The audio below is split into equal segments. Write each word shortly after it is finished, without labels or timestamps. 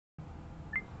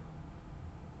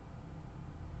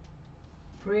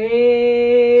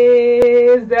Praise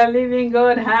the living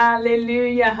God.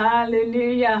 Hallelujah,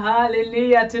 hallelujah,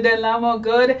 hallelujah to the Lamb of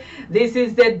God. This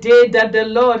is the day that the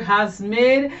Lord has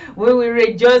made. We will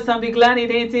rejoice and be glad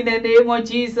in it in the name of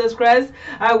Jesus Christ.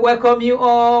 I welcome you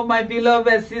all, my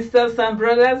beloved sisters and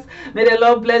brothers. May the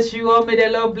Lord bless you all. May the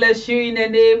Lord bless you in the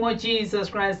name of Jesus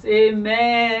Christ.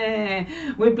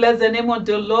 Amen. We bless the name of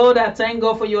the Lord. I thank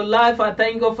God for your life. I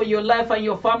thank God for your life and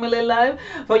your family life,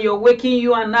 for your waking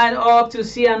you and I up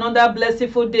to see another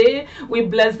blessed day. We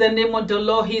bless the name of the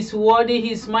Lord. He's worthy,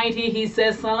 He's mighty, He's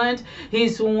excellent,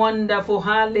 He's wonderful.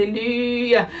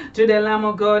 Hallelujah to the Lamb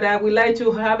of God. I would like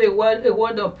to have a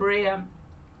word of prayer.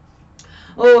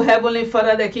 Oh, Heavenly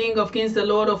Father, the King of Kings, the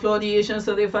Lord of Lords, the ancients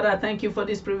of the Father, I thank you for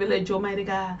this privilege, Almighty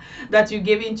God, that you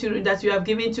have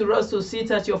given to us to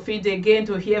sit at your feet again,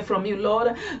 to hear from you,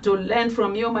 Lord, to learn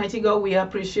from you, Almighty God. We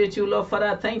appreciate you, Lord.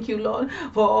 Father, thank you, Lord,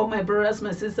 for all my brothers,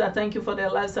 my sisters. Thank you for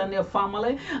their lives and their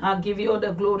family. I'll give you all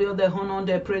the glory, all the honor, and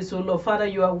the praise, oh Lord. Father,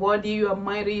 you are worthy, you are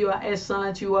mighty, you are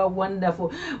excellent, you are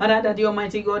wonderful. Father, that the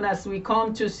Almighty God, as we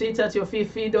come to sit at your feet,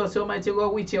 feed us, Almighty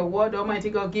God, with your word, Almighty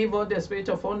God, give us the spirit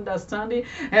of understanding.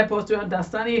 Help us to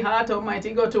understand your heart,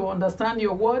 Almighty God, to understand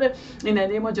your word. In the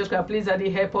name of Jesus Christ, please, that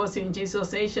He help us in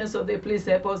Jesus' name. So they please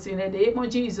help us in the name of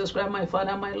Jesus Christ, my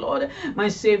Father, my Lord, my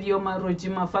Savior, my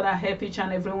Redeemer. Father, help each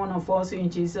and every one of us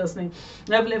in Jesus' name.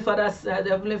 Heavenly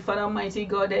Father, mighty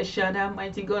God, Shaddai,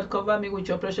 mighty God, cover me with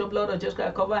your precious blood of Jesus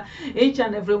Christ. Cover each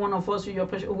and every one of us with your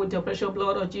precious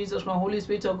blood of Jesus Christ. Holy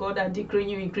Spirit of God, I decree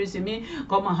you increase in me.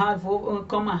 Come and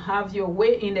have your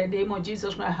way in the name of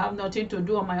Jesus Christ. I have nothing to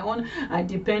do on my own. I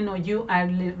depend on you. I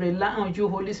rely on you,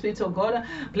 Holy Spirit of God.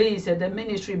 Please, the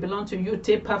ministry belongs to you.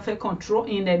 Take perfect control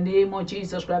in the name of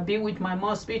Jesus Christ. Be with my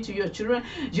mouth. Speak to your children.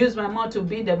 Use my mouth to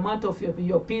be the mouth of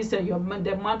your peace and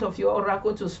the mouth of your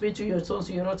oracle to speak to your sons,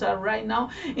 your daughter right now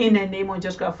in the name of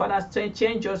Jesus Christ. Father,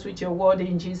 change us with your word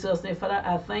in Jesus' name. Father,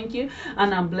 I thank you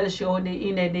and I bless you in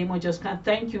the name of Jesus Christ.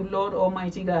 Thank you, Lord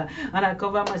Almighty God. And I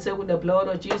cover myself with the blood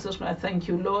of Jesus Christ. Thank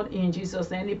you, Lord, in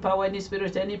Jesus' name. Any power, any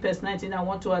spirit, any personality that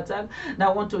want to attack,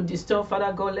 that want to disturb,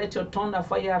 Father God, let your thunder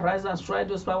fire rise and strike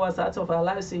those powers out of our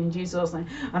lives in Jesus' name.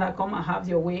 And I come and have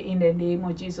your way in the name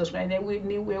of Jesus Christ. And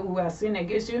anywhere we are sin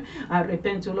against you, I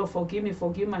repent to Lord. Forgive me,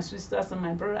 forgive my sisters and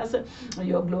my brothers.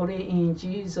 Your glory in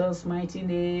Jesus' mighty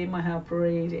name I have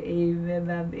prayed. Amen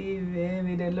and amen.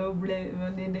 May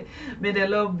the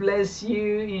Lord bless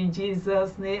you in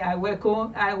Jesus' name. I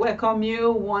welcome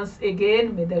you once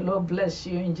again. May the Lord bless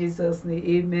you in Jesus' name.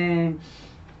 Amen.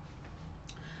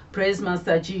 Praise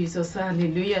Master Jesus.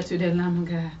 Hallelujah to the Lamb of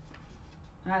God.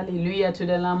 Hallelujah to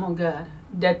the Lamb of God.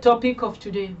 The topic of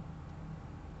today,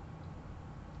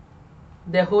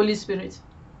 the Holy Spirit.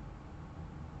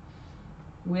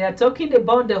 We are talking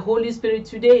about the Holy Spirit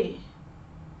today.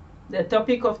 The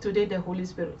topic of today, the Holy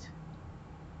Spirit.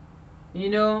 You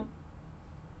know,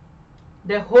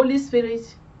 the Holy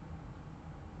Spirit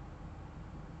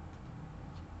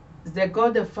is the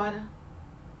God the Father,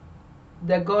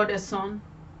 the God the Son,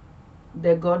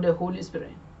 the God the Holy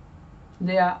Spirit.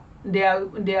 They are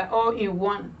all in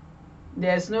one.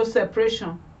 There is no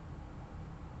separation.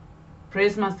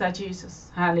 Praise Master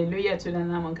Jesus. Hallelujah to the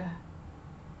Lamb of God.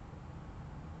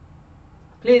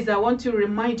 Please, I want to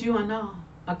remind you now,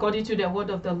 according to the word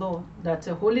of the Lord, that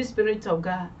the Holy Spirit of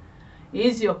God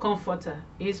is your comforter,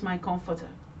 is my comforter.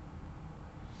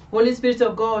 Holy Spirit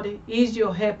of God is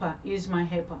your helper, is my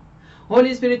helper.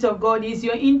 Holy Spirit of God is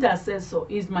your intercessor,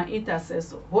 is my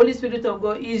intercessor. Holy Spirit of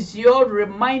God is your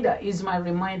reminder, is my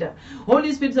reminder.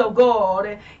 Holy Spirit of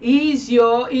God is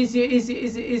your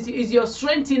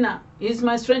strengthener, is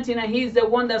my strengthener. He is the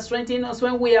one that strengthens us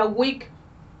when we are weak.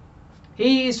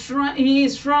 He is strong, He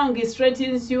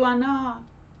strengthens you and I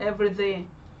every day.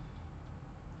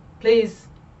 Please,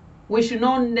 we should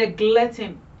not neglect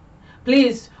Him.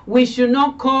 Please, we should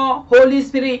not call Holy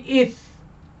Spirit if.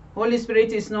 Holy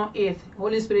Spirit is not it.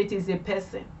 Holy Spirit is a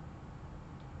person.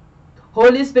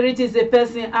 Holy Spirit is a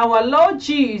person. Our Lord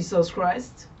Jesus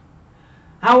Christ.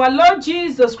 Our Lord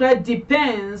Jesus Christ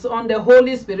depends on the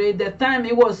Holy Spirit. The time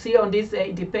He was here on this earth,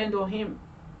 it depends on Him.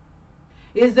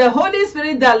 It's the Holy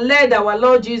Spirit that led our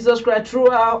Lord Jesus Christ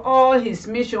throughout all His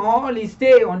mission, all His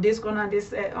stay on this corner, on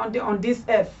this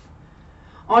earth.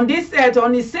 On this earth,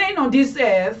 on His staying on this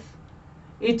earth,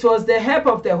 it was the help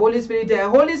of the Holy Spirit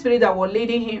that was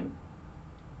leading Him.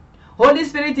 Holy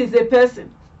Spirit is a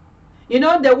person. You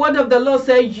know, the word of the Lord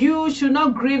said, you should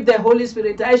not grieve the Holy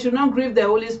Spirit. I should not grieve the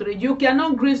Holy Spirit. You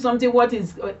cannot grieve something what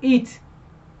is it.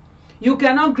 You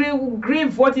cannot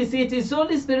grieve what is it. His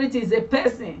Holy Spirit is a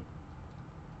person.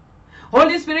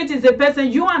 Holy Spirit is a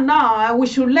person. You and I, we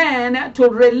should learn to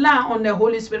rely on the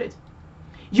Holy Spirit.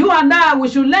 You and I, we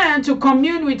should learn to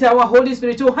commune with our Holy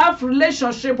Spirit, to have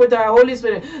relationship with our Holy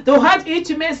Spirit, to have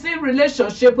intimacy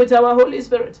relationship with our Holy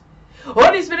Spirit.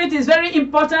 Holy Spirit is very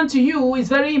important to you, is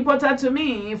very important to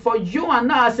me. For you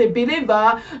and I as a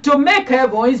believer to make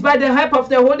heaven is by the help of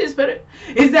the Holy Spirit.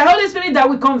 It's the Holy Spirit that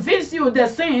will convince you the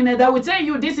sin and that will tell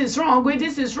you this is wrong,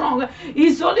 this is wrong.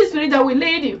 It's the Holy Spirit that will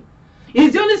lead you.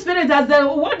 It's the Holy Spirit, as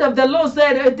the word of the Lord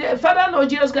said, the Father Lord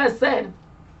Jesus Christ said,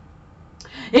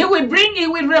 He will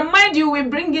remind you, will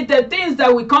bring it the things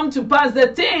that will come to pass,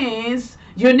 the things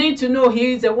you need to know.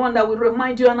 He is the one that will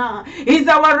remind you now. He's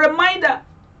our reminder.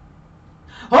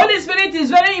 Holy Spirit is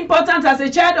very important as a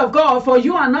child of God for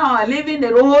you and I living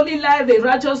a holy life, a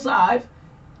righteous life.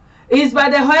 It's by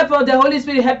the help of the Holy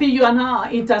Spirit helping you and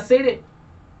I interceding,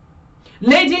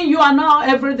 leading you and I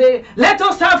every day. Let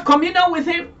us have communion with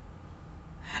Him.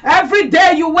 Every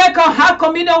day you wake up, have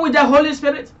communion with the Holy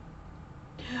Spirit.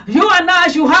 You and I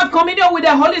should have communion with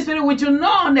the Holy Spirit. We should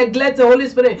not neglect the Holy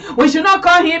Spirit. We should not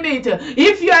call Him it.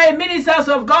 If you are a minister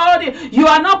of God, you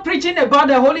are not preaching about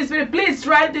the Holy Spirit, please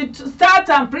try to start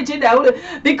and preaching the Holy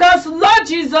Spirit. Because Lord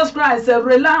Jesus Christ,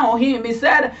 rely on Him. He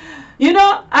said, you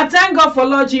know, I thank God for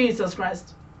Lord Jesus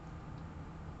Christ.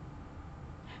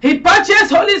 He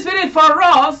purchased Holy Spirit for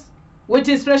us with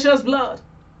His precious blood.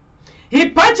 He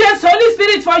purchased Holy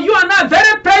Spirit for you and I,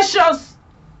 very precious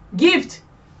gift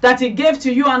that He gave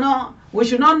to you and I. We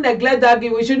should not neglect that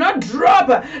gift. We should not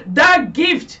drop that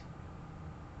gift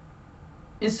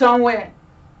in somewhere.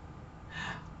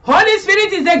 Holy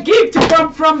Spirit is a gift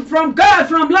from God,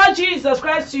 from Lord Jesus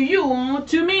Christ to you,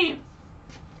 to me.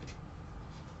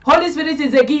 Holy Spirit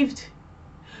is a gift.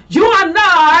 You and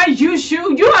I,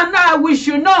 we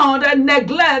should not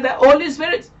neglect the Holy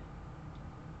Spirit.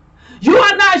 You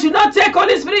and I should not take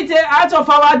Holy Spirit out of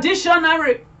our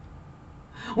dictionary.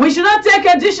 We should not take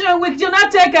we should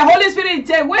not take a Holy Spirit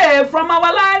away from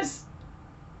our lives.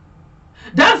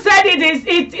 That said,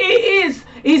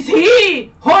 is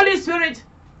He, Holy Spirit,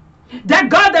 the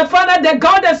God the Father, the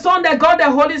God the Son, the God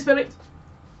the Holy Spirit.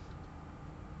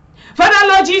 Father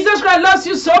Lord Jesus Christ loves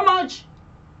you so much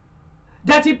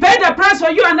that He paid the price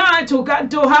for you and I to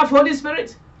have Holy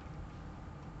Spirit.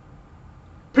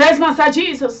 Praise Master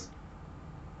Jesus.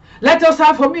 Let us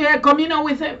have communion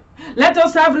with Him. Let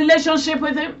us have relationship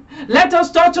with Him. Let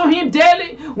us talk to Him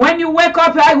daily. When you wake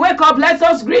up, I wake up, let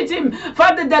us greet Him.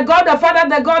 Father, the God, the Father,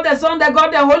 the God, the Son, the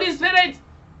God, the Holy Spirit.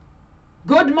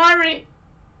 Good morning.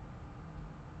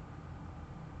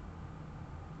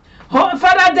 Oh,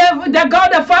 Father, the God,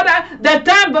 the Father, the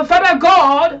time, the Father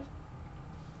God,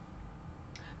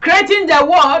 creating the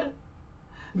world,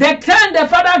 the time, the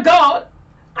Father God,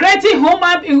 creating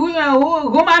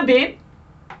human being.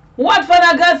 What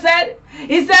Father God said?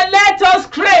 He said, let us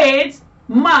create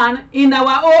man in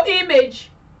our own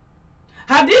image.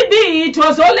 Had it been, it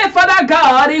was only Father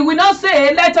God, He will not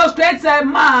say, let us create a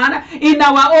man in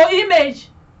our own image.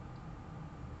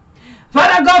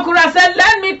 Father God could have said,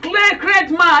 let me create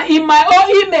man in my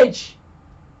own image.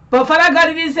 But Father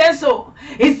God didn't say so.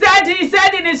 He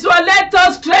said in His word, let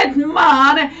us create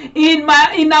man in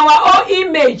our own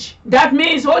image. That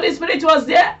means Holy Spirit was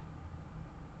there.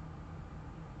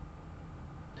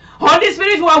 Holy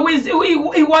Spirit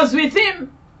was with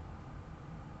Him.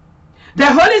 The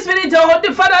Holy Spirit,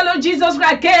 the Father Lord Jesus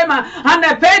Christ came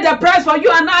and paid the price for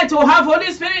you and I to have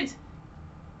Holy Spirit.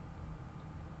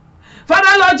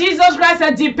 Father Lord Jesus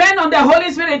Christ depend on the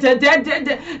Holy Spirit.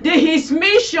 His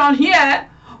mission here,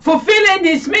 fulfilling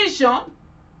His mission,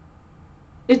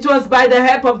 it was by the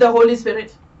help of the Holy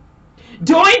Spirit.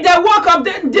 Doing the work of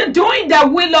doing the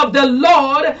will of the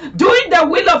Lord, doing the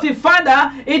will of His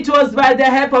Father, it was by the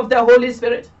help of the Holy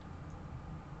Spirit.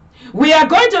 We are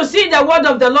going to see the word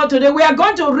of the Lord today. We are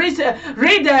going to read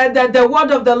the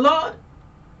word of the Lord.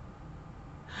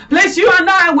 Please, you and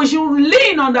I, we should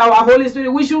lean on our Holy Spirit.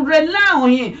 We should rely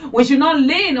on Him. We should not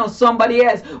lean on somebody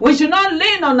else. We should not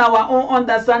lean on our own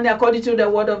understanding according to the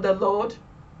word of the Lord.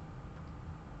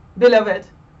 Beloved,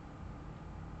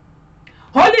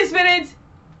 Holy Spirit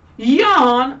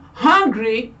yearn,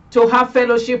 hungry to have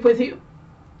fellowship with you.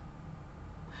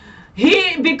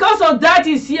 Because of that,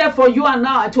 is here for you and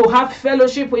I to have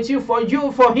fellowship with you, for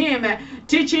Him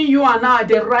teaching you and I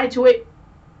the right way.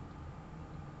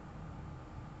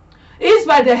 It's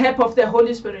by the help of the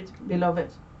Holy Spirit,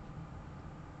 beloved.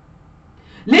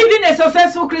 Living a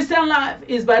successful Christian life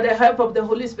is by the help of the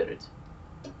Holy Spirit.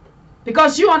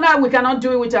 Because you and I, we cannot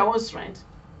do it with our own strength.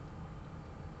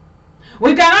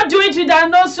 We cannot do it with our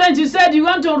own strength. You said you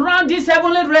want to run this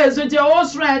heavenly race with your own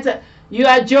strength. You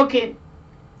are joking.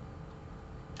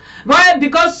 Why?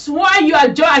 Because why you are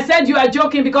joking? I said you are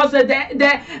joking because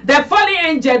the fallen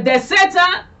angel, the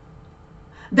Satan,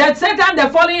 that Satan, the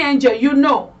fallen angel, you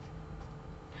know,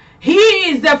 he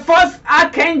is the first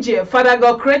archangel Father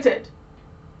God created.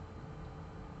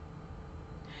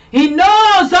 He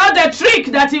knows all the trick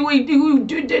that he will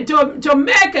do to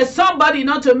make somebody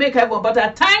not to make heaven. But I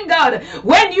thank God,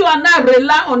 when you are not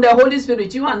rely on the Holy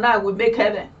Spirit, you and I will make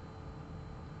heaven.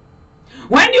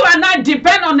 When you are not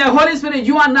depend on the Holy Spirit,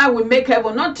 you and I will make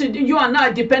heaven. Not to, you and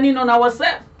I depending on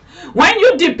ourselves. When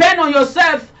you depend on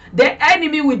yourself, the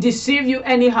enemy will deceive you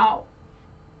anyhow.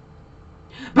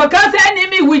 Because the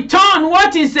enemy will turn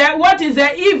what is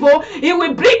the evil, he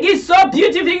will bring it so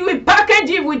beautiful, he will package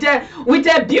it with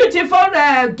a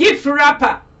beautiful gift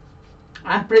wrapper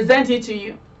and present it to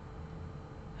you.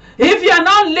 If you are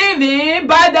not living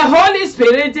by the Holy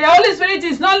Spirit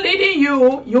is not leading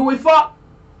you, you will fall.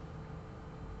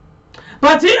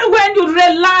 But when you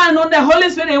rely on the Holy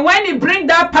Spirit, when he brings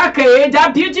that package,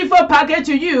 that beautiful package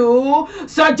to you,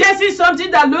 suggesting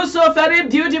something that looks so very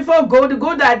beautiful,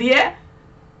 good idea,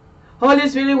 Holy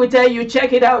Spirit will tell you,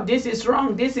 check it out. This is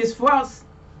wrong. This is false.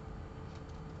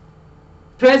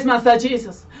 Praise Master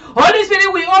Jesus. Holy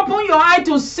Spirit will open your eye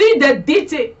to see the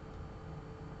detail.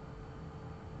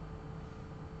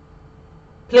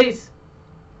 Please,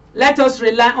 let us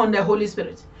rely on the Holy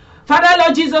Spirit. Father,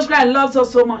 Lord Jesus Christ loves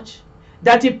us so much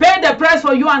that he paid the price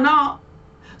for you and I.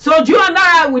 So you and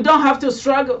I, we don't have to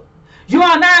struggle. You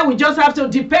and I, we just have to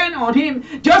depend on him.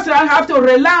 Just have to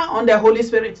rely on the Holy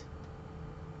Spirit.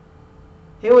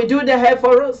 He will do the help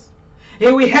for us. He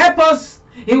will help us.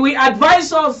 He will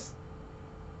advise us.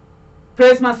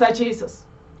 Praise Master Jesus.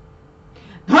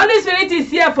 The Holy Spirit is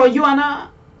here for you and I.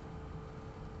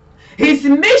 His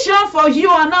mission for you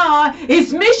and I,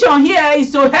 his mission here is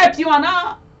to help you and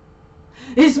I.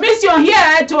 His mission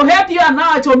here to help you and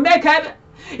I to make heaven.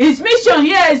 His mission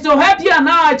here is to help you and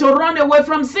I to run away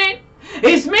from sin.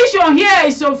 His mission here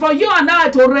is for you and I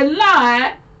to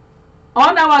rely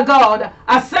on our God,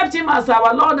 accept him as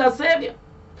our Lord and Savior.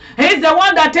 He's the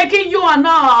one that taking you and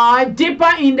I deeper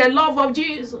in the love of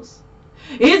Jesus.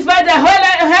 It's by the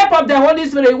help of the Holy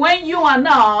Spirit when you and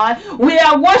I, we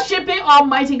are worshiping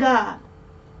Almighty God.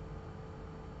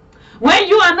 When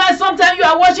you and I, sometimes you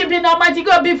are worshiping Almighty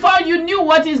God, before you knew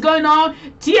what is going on,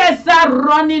 tears start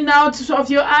running out of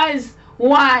your eyes.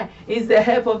 Why? It's the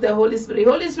help of the Holy Spirit.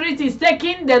 Holy Spirit is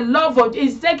taking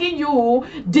taking you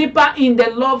deeper in the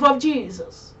love of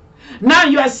Jesus. Now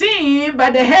you are seeing,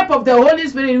 by the help of the Holy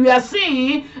Spirit, we are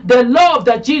seeing the love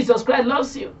that Jesus Christ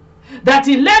loves you. That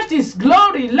he left his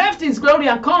glory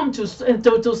and come to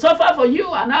suffer for you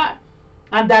and I,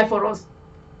 and die for us.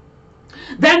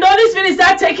 Then the Holy Spirit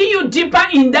starts taking you deeper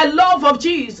in the love of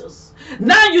Jesus.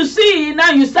 Now you see,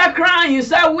 now you start crying, you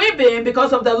start weeping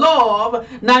because of the love.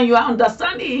 Now you are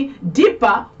understanding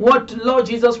deeper what Lord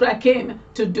Jesus Christ came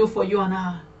to do for you and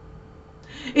I.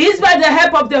 It's by the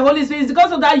help of the Holy Spirit. It's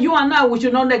because of that you and I, we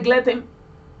should not neglect him.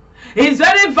 He's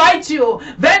very vital.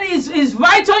 He's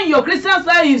vital in your Christian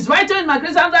life. He's vital in my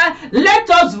Christian life. Let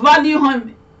us value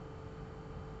him.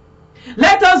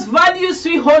 Let us value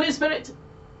sweet Holy Spirit.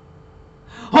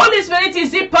 Holy Spirit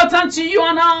is important to you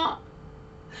and I.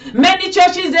 Many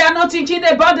churches, they are not teaching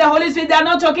about the Holy Spirit. They are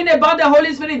not talking about the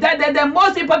Holy Spirit. That's the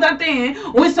most important thing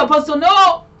we're supposed to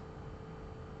know.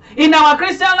 In our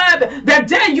Christian life, the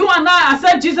day you and I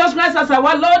accept Jesus Christ as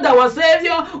our Lord, our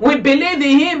Savior, we believe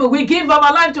in him, we give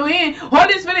our life to him,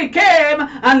 Holy Spirit came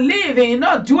and lived in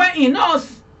us, dwell in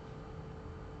us.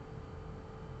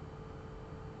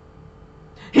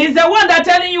 He's the one that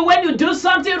telling you when you do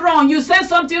something wrong, you say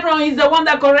something wrong, he's the one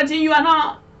that correcting you and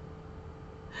I.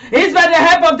 It's by the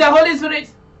help of the Holy Spirit.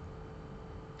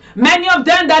 Many of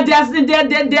them that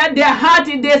their heart,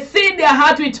 they see their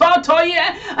heart with hot oil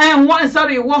and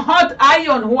hot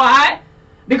iron. Why?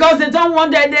 Because they don't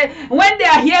want when they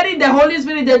are hearing the Holy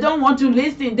Spirit, they don't want to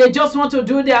listen. They just want to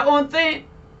do their own thing.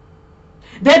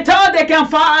 They thought they can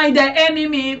fight the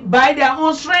enemy by their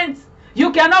own strength.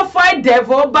 You cannot fight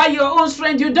devil by your own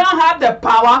strength. You don't have the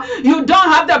power. You don't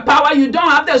have the power. You don't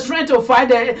have the strength to fight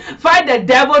the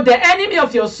devil, the enemy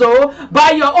of your soul,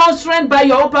 by your own strength, by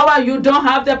your own power. You don't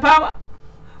have the power.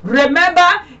 Remember,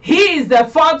 he is the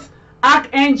fourth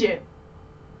archangel.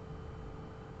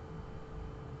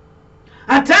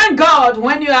 And thank God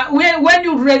when you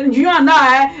and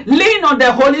I lean on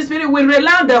the Holy Spirit, we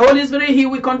rely on the Holy Spirit, he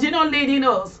will continue leading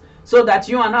us so that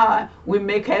you and I will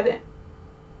make heaven.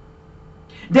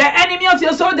 The enemy of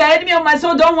your soul, the enemy of my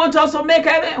soul don't want us to make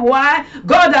heaven. Why?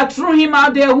 God has threw him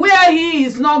out there where he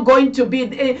is not going to be.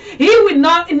 He will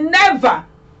never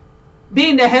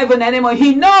be in the heaven anymore.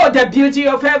 He knows the beauty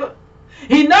of heaven.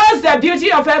 He knows the beauty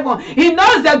of heaven. He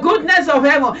knows the goodness of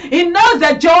heaven. He knows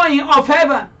the joy of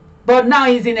heaven. But now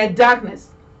he's in a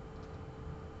darkness.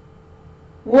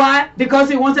 Why? Because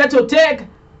he wanted to take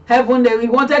heaven. He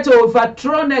wanted to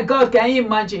overthrow God. Can you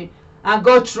imagine? And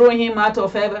God threw him out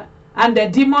of heaven. And the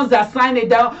demons that signed it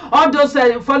down, all those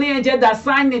fallen angels that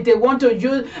signed it, they want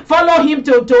to follow him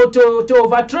to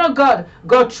overthrow God.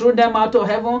 God threw them out of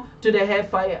heaven to the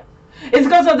hellfire. It's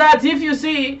because of that. If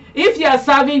you are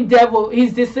serving devil,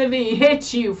 he's deceiving. He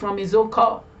hates you from his own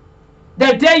core.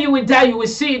 The day you will die, you will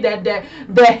see that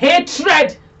the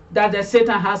hatred that the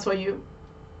Satan has for you.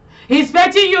 He's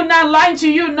petting you now, lying to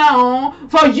you now,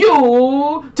 for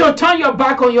you to turn your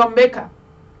back on your maker.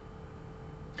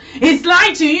 He's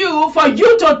lying to you for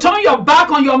you to turn your back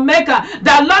on your maker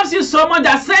that loves you so much,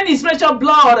 that sent his precious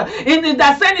blood,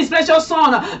 that sent his precious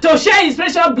son to share his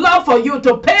precious blood for you,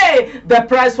 to pay the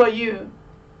price for you.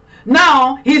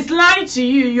 Now, he's lying to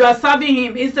you. You are serving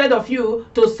him instead of you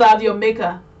to serve your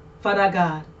maker, Father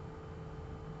God.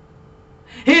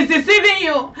 He's deceiving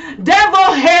you.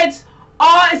 Devil hates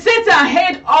Satan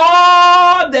hates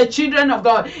all the children of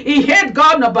God. He hates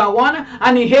God, number one,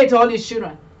 and he hates all his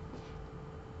children.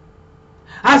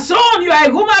 As soon you are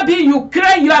a human being,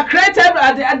 you are created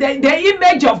at the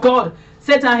image of God.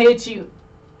 Satan hates you.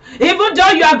 Even though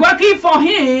you are working for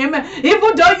him,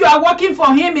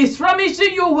 he's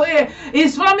promising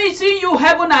you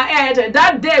heaven and earth.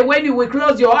 That day when you will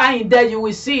close your eye in death, you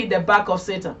will see the back of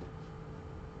Satan.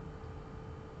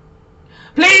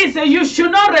 Please, you should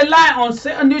not rely on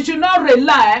Satan. You should not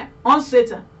rely on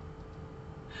Satan.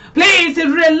 Please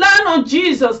rely on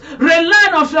Jesus.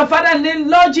 Rely on the Father,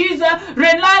 Lord Jesus.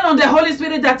 Rely on the Holy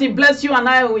Spirit that he bless you and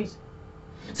I with.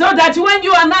 So that when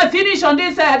you and I finish on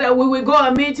this earth, we will go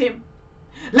and meet him.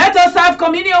 Let us have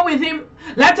communion with him.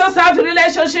 Let us have a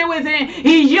relationship with him.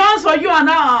 He yearns for you and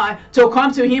I to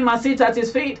come to him and sit at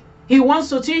his feet. He wants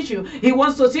to teach you. He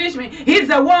wants to teach me. He's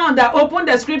the one that opened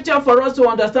the scripture for us to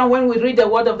understand when we read the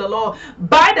word of the Lord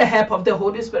by the help of the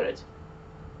Holy Spirit.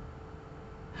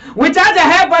 Without the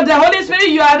help of the Holy Spirit,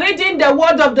 you are reading the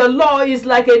word of the Lord. It's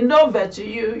like a novel to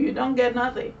you. You don't get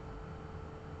nothing.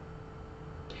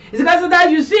 It's because of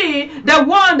that you see the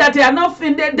one that they are not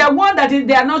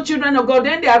they are not children of God.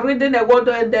 Then they are reading the word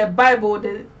of the Bible.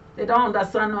 They don't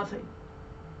understand nothing.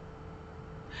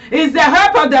 It's the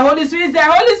help of the Holy Spirit. It's the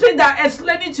Holy Spirit that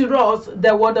explaining to us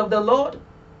the word of the Lord.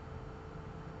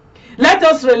 Let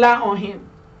us rely on him.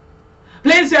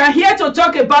 Please, we are here to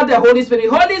talk about the Holy Spirit.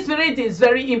 Holy Spirit is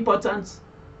very important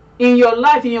in your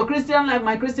life, in your Christian life,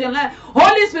 my Christian life.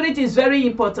 Holy Spirit is very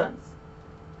important.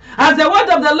 As the word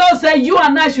of the Lord says, you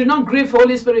and I should not grieve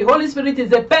Holy Spirit. Holy Spirit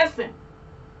is a person.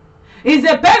 He's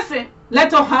a person.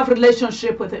 Let us have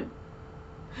relationship with him.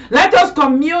 Let us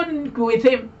commune with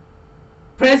him.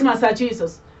 Praise Master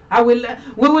Jesus. We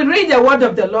will read the word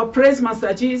of the Lord. Praise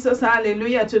Master Jesus.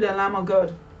 Hallelujah to the Lamb of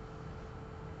God.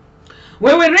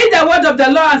 We will read the word of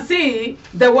the Lord and see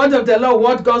the word of the Lord,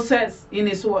 what God says in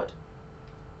his word.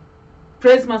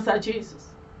 Praise Master Jesus.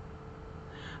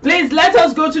 Please let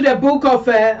us go to the book of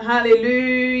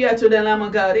Hallelujah to the Lamb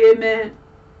of God. Amen.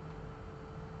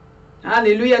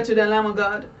 Hallelujah to the Lamb of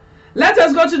God. Let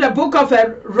us go to the book of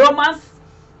Romans.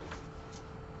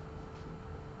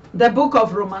 The book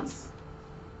of Romans.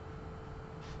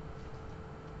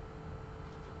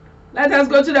 Let us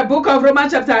go to the book of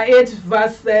Romans chapter 8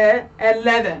 verse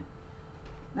 11.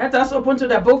 Let us open to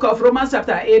the book of Romans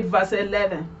chapter 8 verse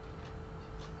 11.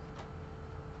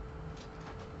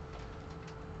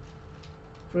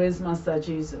 Praise Master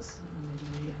Jesus.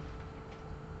 Hallelujah.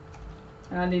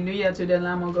 Hallelujah to the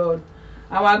Lamb of God.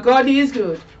 Our God is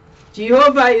good.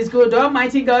 Jehovah is good.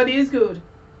 Almighty God is good.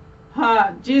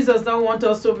 Jesus don't want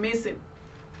us to miss him.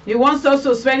 He wants us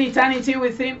to spend eternity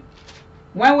with him.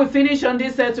 When we finish on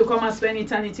this earth, to come and spend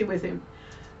eternity with him.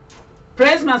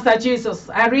 Praise Master Jesus.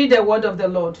 I read the word of the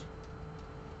Lord.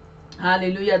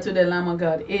 Hallelujah to the Lamb of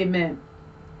God. Amen.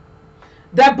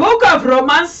 The book of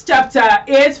Romans chapter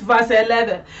 8 verse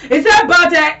 11. It said,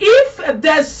 but if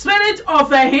the spirit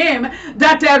of him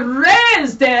that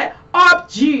raised up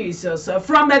Jesus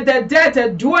from the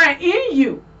dead dwell in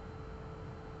you,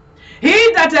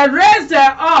 he that raised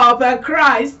up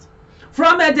Christ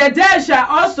from the dead shall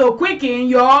also quicken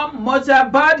your mortal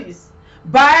bodies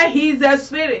by his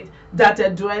spirit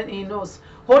that dwells in us.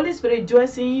 Holy Spirit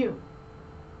dwells in you.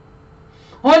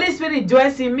 Holy Spirit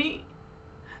dwells in me.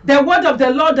 The word of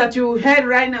the Lord that you heard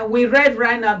right now, we read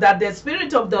right now, that the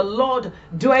Spirit of the Lord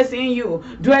dwells in you,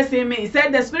 dwells in me. He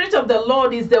said the Spirit of the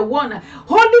Lord is the one.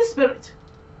 Holy Spirit.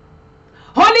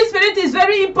 Holy Spirit is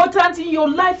very important in your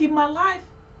life, in my life.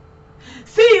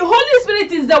 See, Holy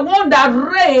Spirit is the one that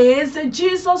raised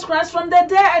Jesus Christ from the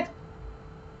dead.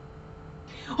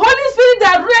 Holy Spirit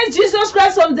that raised Jesus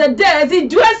Christ from the dead, he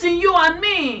dwells in you and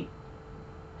me.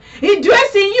 He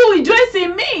dwells in you. He dwells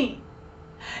in me.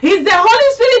 He's the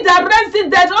Holy Spirit that raised it.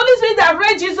 The Holy Spirit that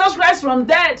raised Jesus Christ from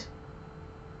dead.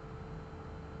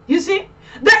 You see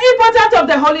the importance of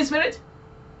the Holy Spirit.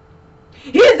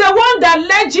 He is the one that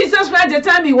led Jesus Christ the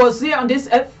time he was here on this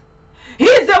earth. He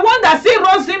is the one that still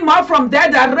rose him up from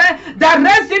dead, that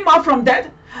raised him up from dead.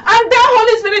 And that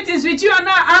Holy Spirit is with you and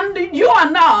I, and you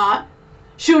and I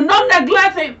should not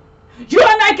neglect him. You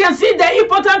and I can see the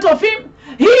importance of him.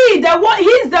 He is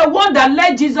the one that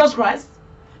led Jesus Christ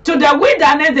to the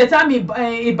wilderness the time he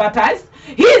baptized.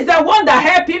 He is the one that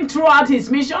helped him throughout his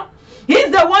mission. He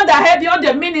is the one that helped all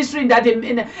the ministry,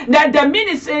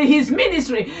 his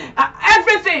ministry,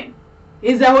 everything.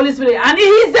 Is the Holy Spirit, and he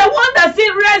is the one that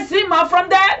still raised him up from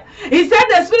dead. He said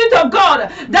the Spirit of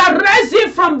God that raised him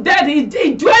from dead,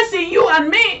 he dwells in you and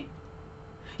me.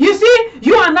 You see,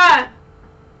 you and I,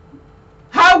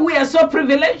 how we are so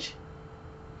privileged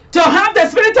to have the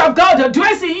Spirit of God that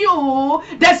dwells in you,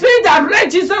 the Spirit that raised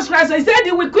Jesus Christ. He said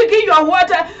he will quicken your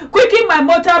water, quicken my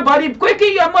mortal body,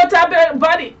 quicken your mortal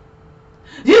body.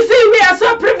 You see, we are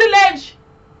so privileged.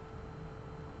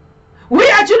 We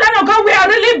are children of God. We are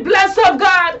really blessed of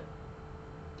God.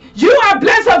 You are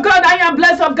blessed of God. I am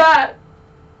blessed of God.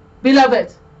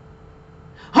 Beloved,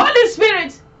 Holy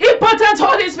Spirit, important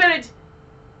Holy Spirit,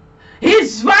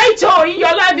 is vital in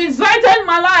your life. It's vital in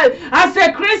my life as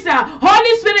a Christian.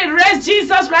 Holy Spirit raised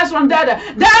Jesus Christ from dead.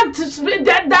 That same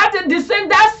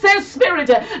Spirit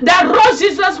that rose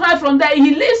Jesus Christ from dead,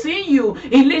 he lives in you.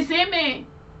 He lives in me.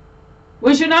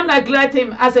 We should not neglect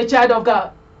him as a child of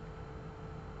God.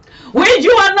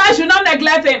 You and I should not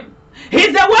neglect him.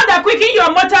 He's the one that quickens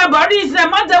your mortal body. He's the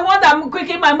one that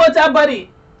quickens my mortal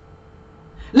body.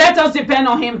 Let us depend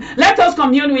on him. Let us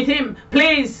commune with him,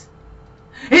 please.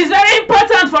 It's very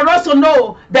important for us to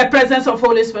know the presence of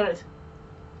Holy Spirit.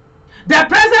 The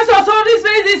presence of Holy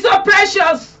Spirit is so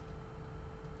precious.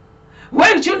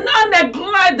 We should not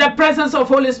neglect the presence of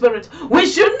Holy Spirit. We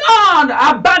should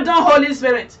not abandon Holy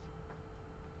Spirit.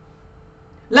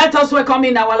 Let us welcome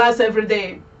in our lives every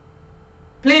day.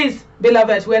 Please,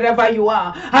 beloved, wherever you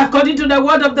are, according to the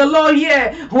word of the Lord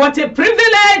here, what a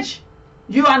privilege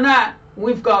you and I,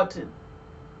 we've gotten.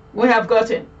 We have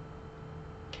gotten.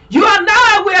 You and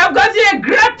I, we have gotten a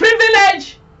great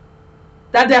privilege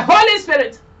that the Holy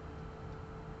Spirit,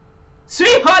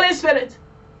 sweet Holy Spirit,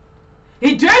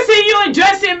 he dwells in you, he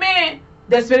dwells in me,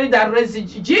 the Spirit that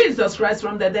raised Jesus Christ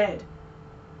from the dead.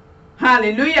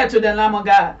 Hallelujah to the Lamb of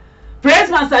God. Praise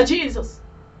Master Jesus.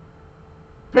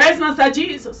 Praise Master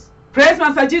Jesus. Praise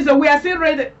Master Jesus. We are still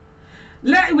reading.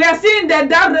 We are seeing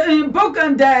the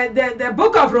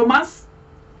book of Romans.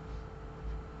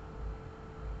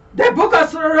 The book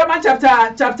of Romans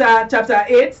chapter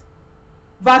 8,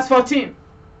 verse 14.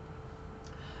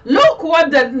 Look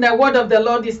what the word of the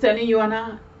Lord is telling you and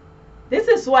I. This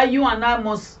is why you and I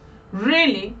must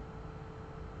really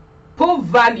put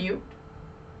value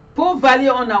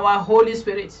on our Holy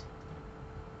Spirit.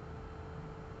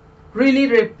 Really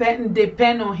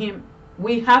depend on him.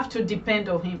 We have to depend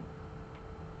on him.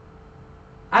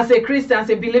 As a Christian, as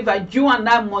a believer, you and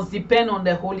I must depend on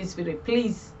the Holy Spirit.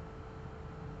 Please.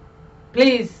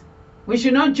 Please. We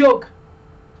should not joke.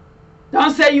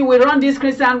 Don't say you will run this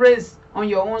Christian race on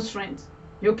your own strength.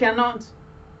 You cannot.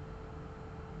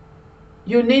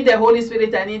 You need the Holy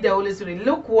Spirit. I need the Holy Spirit.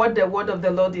 Look what the word of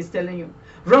the Lord is telling you.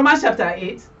 Romans chapter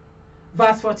 8,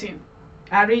 verse 14.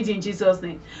 I read in Jesus'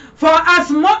 name. For as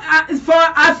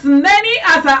many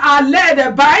as are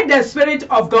led by the Spirit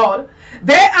of God,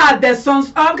 they are the sons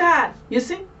of God. You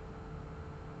see?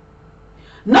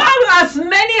 Not as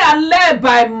many are led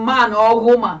by man or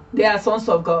woman, they are sons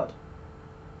of God.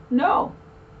 No.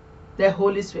 The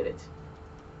Holy Spirit.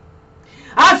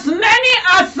 As many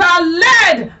as are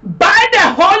led by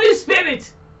the Holy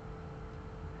Spirit,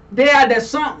 they are the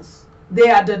sons, they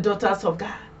are the daughters of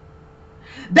God.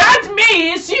 That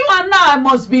means you and I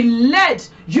must be led.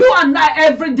 You and I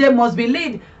every day must be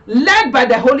led by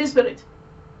the Holy Spirit.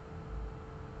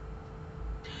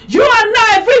 You and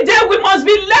I every day we must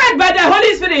be led by the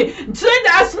Holy Spirit. So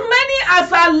as many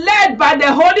as are led by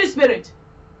the Holy Spirit,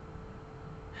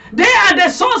 they are the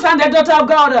sons and the daughter of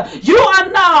God. You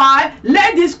and I,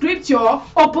 let this scripture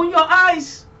open your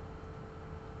eyes.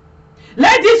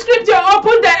 Let this scripture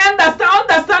open the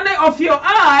understanding of your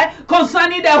eye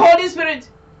concerning the Holy Spirit.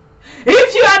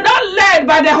 If you are not led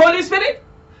by the Holy Spirit,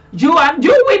 you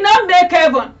will not make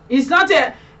heaven. It's not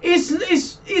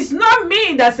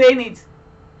me that's saying it.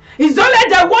 It's only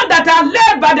the one that are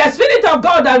led by the Spirit of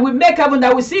God that will make heaven,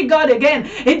 that will see God again.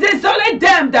 It is only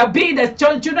them that be the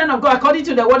children of God according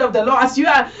to the word of the Lord. As you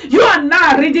are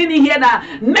now reading it here now,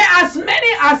 as many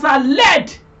as are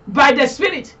led by the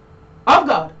Spirit, of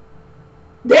God.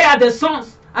 They are the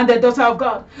sons and the daughter of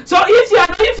God. So if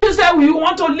you say you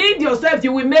want to lead yourself,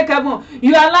 you will make heaven,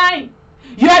 you are lying.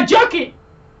 You are joking.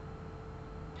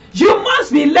 You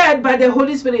must be led by the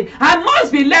Holy Spirit. I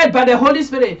must be led by the Holy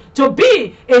Spirit. To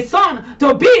be a son,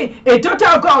 to be a daughter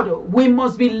of God, we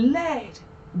must be led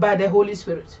by the Holy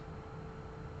Spirit.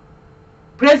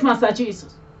 Praise Master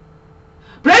Jesus.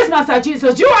 Praise Master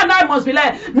Jesus. You and I must be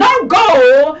led. Not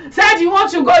go, said you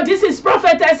want to go, this is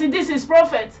prophetess, this is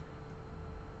prophet.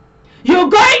 You're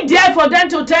going there for them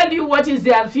to tell you what is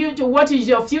their future, what is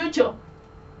your future.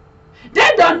 They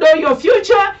don't know your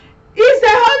future. It's the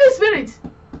Holy Spirit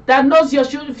that knows your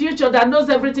future, that knows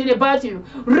everything about you.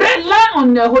 Rely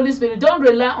on the Holy Spirit. Don't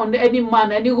rely on any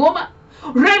man, any woman.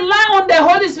 Rely on the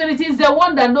Holy Spirit. He's the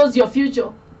one that knows your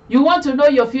future. You want to know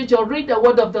your future, read the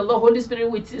word of the Lord. Holy Spirit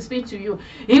will speak to you.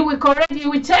 He will correct you. He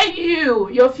will tell you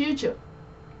your future.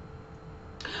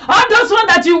 All those ones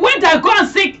that you went and go and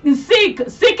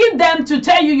seeking them to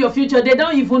tell you your future, they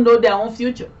don't even know their own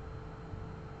future.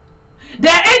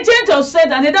 They're agents of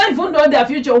Satan. They don't even know their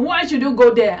future. Why should you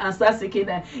go there and start seeking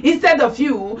them? Instead of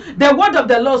you, the word of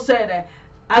the Lord said,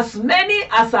 as many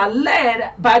as are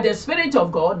led by the Spirit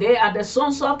of God, they are the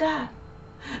sons of God.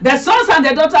 The sons and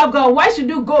the daughter of God. Why should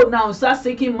you go now and start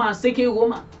seeking man, seeking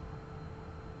woman?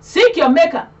 Seek your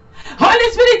maker.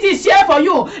 Holy Spirit is here for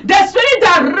you. The Spirit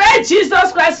that raised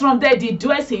Jesus Christ from dead, He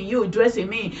dwells in you, dwells in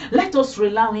me. Let us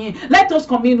rely on Him. Let us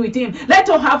commune with Him. Let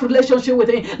us have relationship with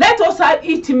Him. Let us have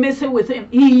intimacy with Him.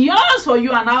 He yearns for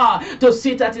you and I to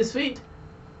sit at His feet.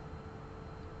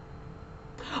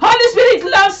 Holy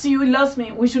Spirit loves you. He loves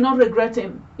me. We should not regret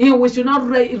Him. We should not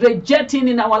reject Him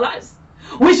in our lives.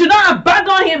 We should not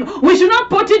abandon Him. We should not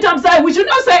put it aside. We should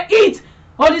not say it.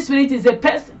 Holy Spirit is a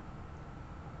person.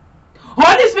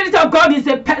 Holy Spirit of God is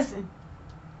a person.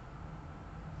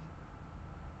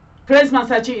 Praise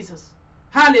Master Jesus.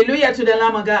 Hallelujah to the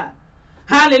Lamb of God.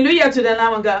 Hallelujah to the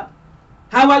Lamb of God.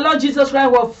 Our Lord Jesus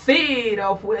Christ was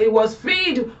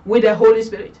filled with the Holy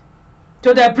Spirit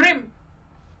to the brim.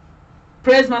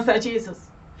 Praise Master Jesus.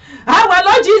 Our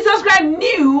Lord Jesus Christ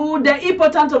knew the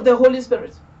importance of the Holy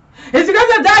Spirit. It's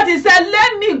because of that He said,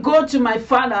 let me go to my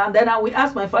Father, and then I will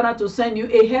ask my Father to send you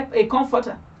a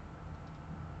comforter.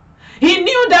 He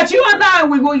knew that you and I,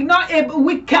 we will not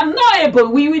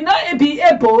be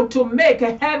able to make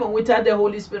a heaven without the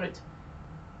Holy Spirit.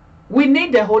 We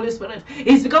need the Holy Spirit.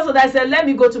 It's because of that I said, let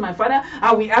me go to my Father,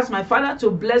 and we ask my Father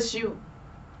to bless you.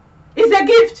 It's a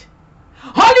gift.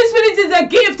 Holy Spirit is a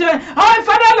gift. Our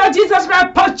Father, Lord Jesus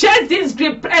Christ, purchased this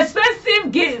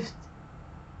expensive gift.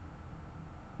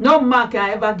 No man can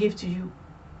ever give to you.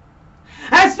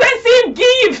 Expensive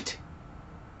gift.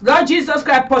 Lord Jesus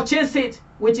Christ purchased it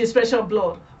with His precious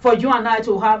blood for you and I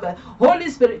to have a Holy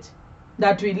Spirit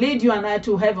that will lead you and I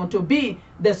to heaven, to be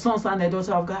the sons and the daughters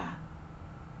of God.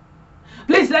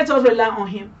 Please let us rely on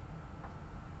Him.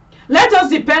 Let us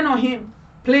depend on Him.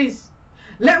 Please.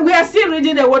 We are still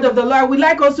reading the word of the Lord. We'd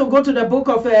like us to go to the book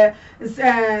of 2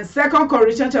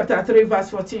 Corinthians chapter 3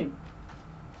 verse 14.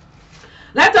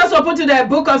 Let us open to the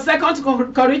book of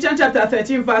 2 Corinthians chapter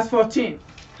 13 verse 14.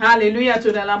 Hallelujah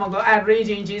to the Lamb of God. I read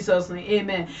in Jesus' name.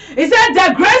 Amen. It said,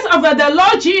 the grace of the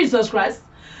Lord Jesus Christ,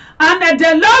 and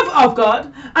the love of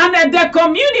God, and the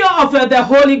communion of the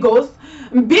Holy Ghost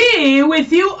be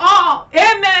with you all.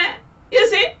 Amen. You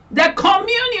see, the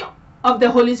communion of the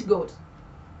Holy Ghost.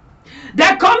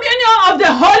 The communion of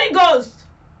the Holy Ghost.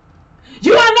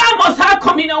 You and I must have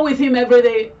communion with Him every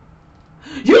day.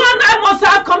 You and I must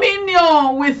have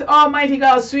communion with Almighty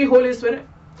God, sweet Holy Spirit.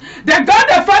 The God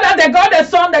the Father, the God the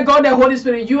Son, the God the Holy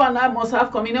Spirit. You and I must have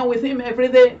communion with Him every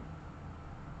day.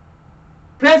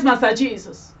 Praise Master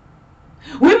Jesus.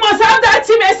 We must have that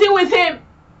intimacy with Him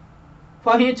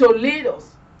for Him to lead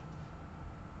us.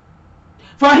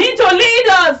 For Him to lead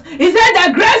us. He said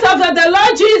the grace of the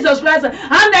Lord Jesus Christ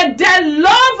and the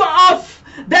love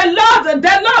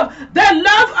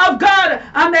of God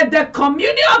and the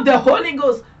communion of the Holy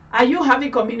Ghost. Are you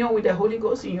having communion with the Holy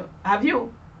Ghost in you? Have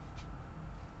you?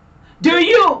 Do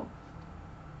you?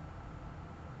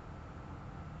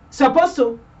 Supposed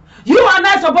to. You and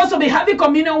I are supposed to be having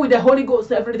communion with the Holy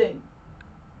Ghost every day.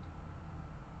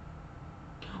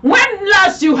 When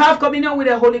last you have communion with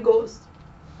the Holy Ghost?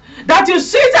 That you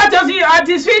sit at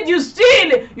His feet,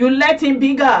 you let Him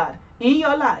be God in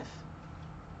your life.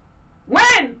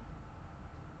 When?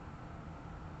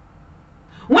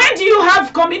 When do you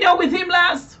have communion with Him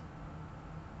last?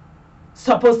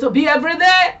 Supposed to be every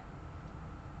day.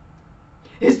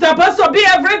 It's supposed to be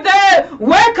every day.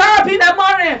 Wake up in the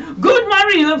morning. Good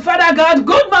morning, Father God.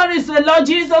 Good morning, Lord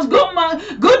Jesus.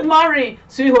 Good morning,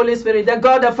 sweet Holy Spirit. The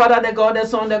God, the Father, the God, the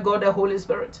Son, the God, the Holy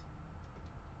Spirit.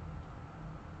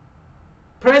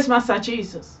 Praise Master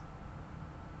Jesus.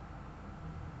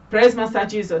 Praise Master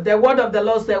Jesus. The word of the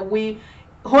Lord said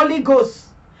Holy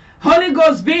Ghost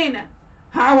being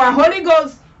our Holy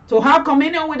Ghost, to have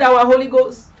communion with our Holy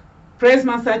Ghost. Praise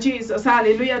Master Jesus.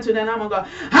 Hallelujah to the name of God.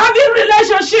 Having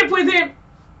relationship with Him.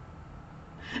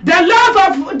 The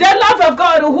love of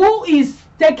God, who is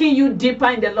taking you deeper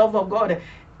in the love of God,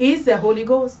 is the Holy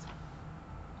Ghost.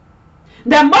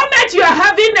 The moment you are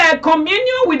having a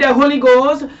communion with the Holy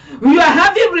Ghost, you are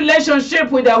having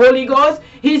relationship with the Holy Ghost,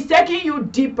 He's taking you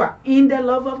deeper in the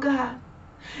love of God.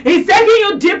 He's taking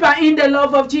you deeper in the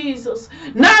love of Jesus.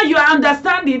 Now you are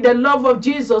understanding the love of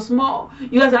Jesus more.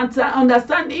 You are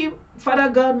understanding Father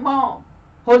God more.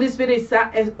 Holy Spirit,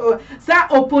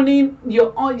 start opening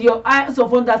your eyes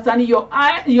of understanding, your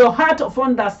heart of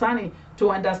understanding,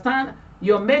 to understand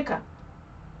your Maker.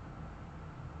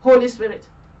 Holy Spirit.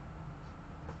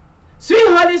 Sweet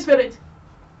Holy Spirit,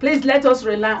 please let us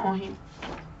rely on Him.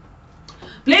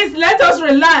 Please let us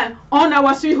rely on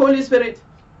our sweet Holy Spirit.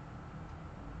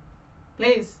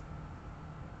 Please.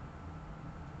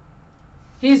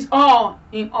 He's all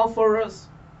in all for us.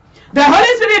 The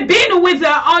Holy Spirit being with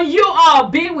you all,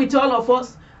 being with all of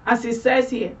us, as it says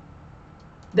here.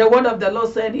 The word of the Lord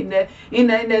said in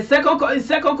the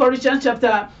second Corinthians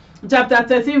chapter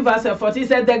 13 verse 14,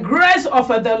 said, the grace of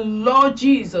the Lord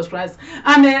Jesus Christ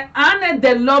and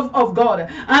the love of God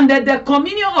and the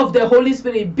communion of the Holy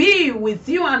Spirit be with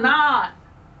you and I.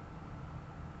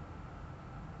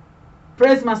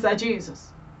 Praise Master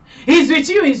Jesus. He's with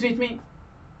you, He's with me.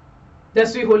 The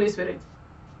sweet Holy Spirit.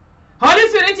 Holy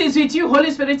Spirit is with you,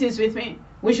 Holy Spirit is with me.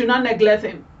 We should not neglect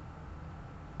Him.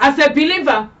 As a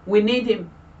believer, we need Him.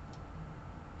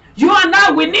 You and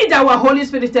I, we need our Holy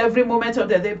Spirit every moment of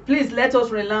the day. Please let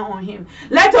us rely on Him.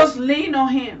 Let us lean on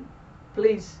Him.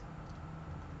 Please.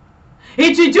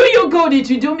 It will do you good. It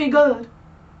will do me good.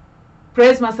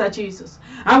 Praise Master Jesus.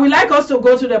 I would like us to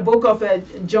go to the book of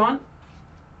John.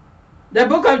 The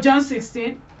book of John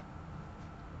 16.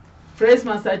 Praise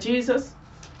Master Jesus.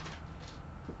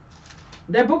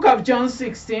 The book of John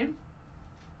 16.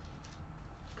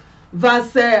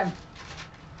 Verse 7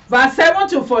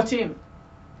 to 14.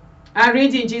 I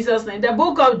read in Jesus' name. The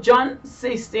book of John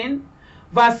 16,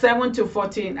 verse 7 to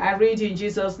 14. I read in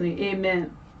Jesus' name.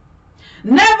 Amen.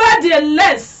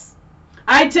 Nevertheless,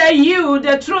 I tell you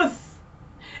the truth.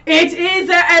 It is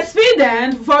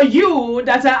expedient for you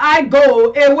that I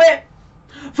go away.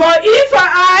 For if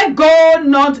I go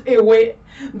not away,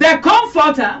 the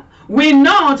Comforter will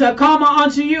not come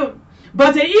unto you.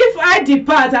 But if I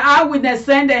depart, I will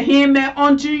send him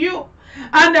unto you.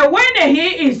 And when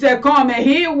he is come,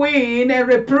 he will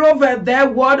reprove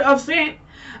the word of sin,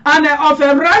 and of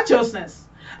righteousness,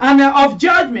 and of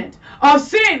judgment, of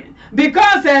sin,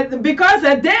 because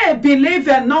they believe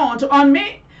not on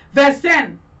me. Verse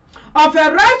 10. Of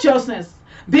righteousness,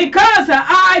 because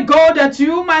I go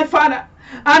to my Father,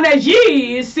 and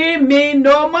ye see me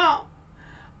no more.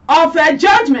 Of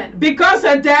judgment, because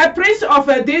the prince of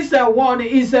this world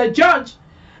is a judge.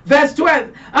 Verse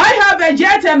 12. I have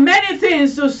yet many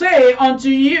things to say unto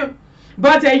you,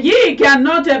 but ye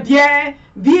cannot bear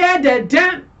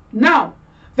them now.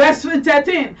 Verse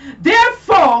 13.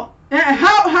 Therefore,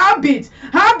 howbeit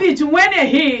when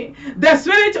he, the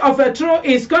Spirit of truth,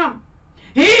 is come,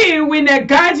 he will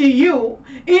guide you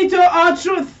into all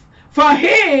truth, for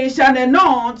he shall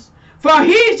not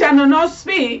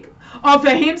speak of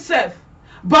himself,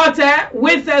 but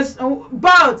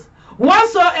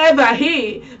whatsoever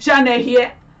he shall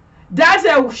hear, that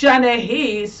shall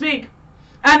he speak,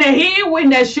 and he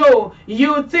will show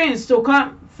you things to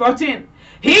come. 14.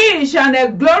 He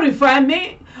shall glorify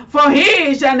me, for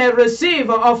he shall receive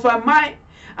of mine,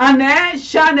 and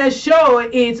shall show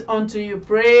it unto you.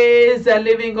 Praise the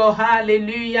living God.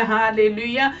 Hallelujah,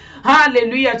 hallelujah,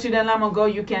 hallelujah to the Lamb of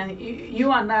God.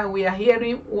 You and I, we are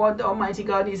hearing what Almighty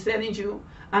God is telling you,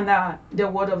 and the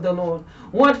word of the Lord.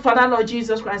 What Father Lord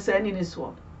Jesus Christ said in His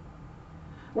word.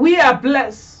 We are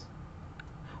blessed.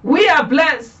 We are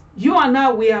blessed. You and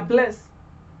I, we are blessed.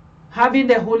 Having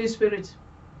the Holy Spirit,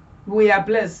 we are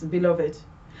blessed, beloved.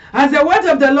 As the word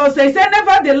of the Lord says,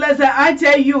 nevertheless, I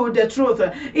tell you the truth.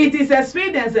 It is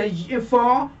experience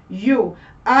for you.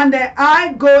 And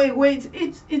I go away.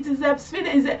 It is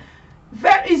experience.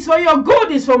 It's for your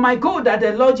good. It's for my good that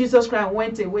the Lord Jesus Christ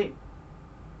went away.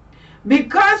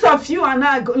 Because of you and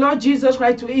I, Lord Jesus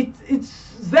Christ,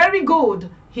 it's very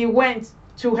good He went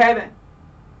to heaven.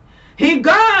 He's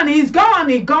gone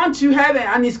to heaven,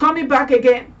 and He's coming back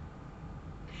again.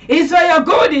 It's for your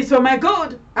good, it's for my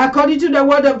good, according to the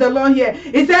word of the Lord here.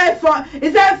 It said, for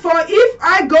if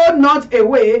I go not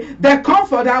away, the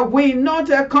Comforter will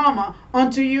not come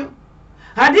unto you.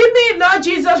 Had it been Lord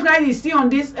Jesus Christ is still on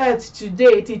this earth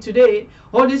today, till today,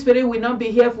 Holy Spirit will not be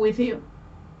here with you.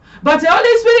 But the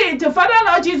Holy Spirit, the Father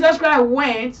Lord Jesus Christ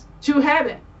went to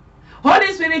heaven.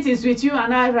 Holy Spirit is with you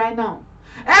and I right now.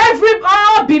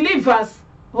 All believers,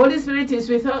 Holy Spirit is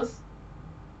with us.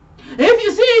 If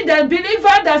you see the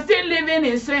believer that's still living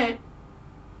in sin,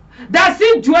 that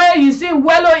still dwell in sin,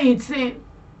 wallow in sin,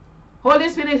 Holy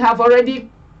Spirit have already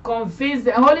convinced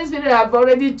them. Holy Spirit have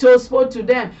already spoke to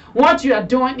them. What you are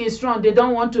doing is wrong. They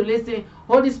don't want to listen.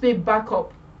 Holy Spirit, back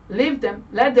up. Leave them.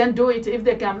 Let them do it if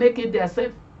they can make it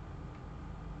themselves.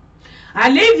 I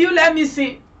leave you, let me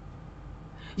see.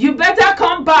 You better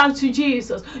come back to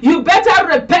Jesus. You better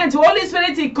repent. Holy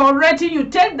Spirit is correcting you.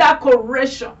 Take that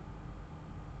correction.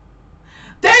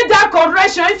 Take that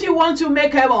correction if you want to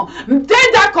make heaven. Take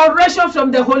that correction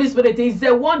from the Holy Spirit. It's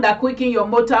the one that quickens your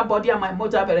mortal body and my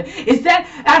mortal body. It said,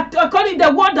 according to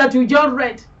the word that you just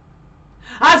read,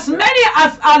 as many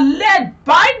as are led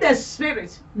by the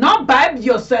Spirit, not by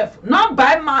yourself, not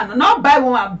by man, not by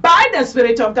woman, by the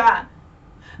Spirit of God,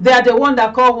 they are the one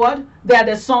that call what? They are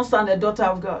the sons and the daughter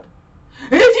of God.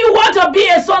 If you want to be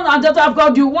a son and daughter of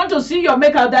God, you want to see your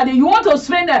maker daddy, you want to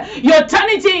spend your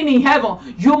eternity in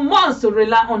heaven, you must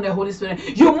rely on the Holy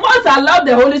Spirit. You must allow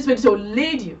the Holy Spirit to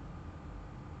lead you.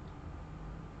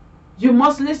 You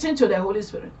must listen to the Holy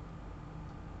Spirit.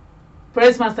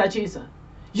 Praise Master Jesus.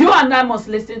 You and I must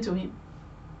listen to him.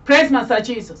 Praise Master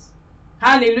Jesus.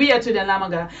 Hallelujah to the Lamb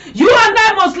of God. You and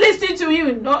I must listen to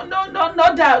him. No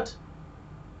doubt.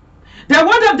 The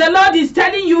word of the Lord is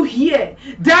telling you here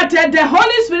that the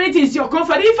Holy Spirit is your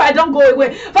comfort if I don't go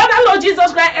away. Father Lord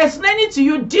Jesus Christ explaining to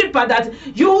you deeper that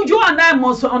you and I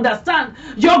must understand.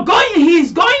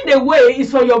 He's going away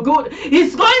is for your good.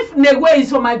 He's going away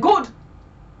is for my good.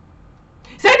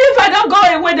 Said if I don't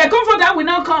go away, the comforter will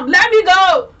not come. Let me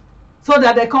go so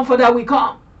that the comforter will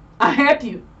come and help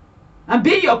you and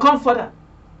be your comforter,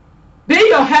 be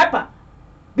your helper,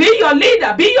 be your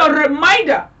leader, be your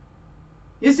reminder.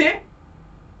 You see?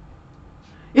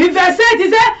 In verse 8, he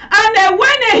said, and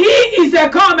when he is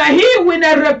come, he will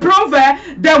reprove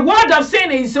the word of sin.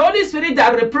 It's the Holy Spirit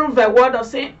that reprove the word of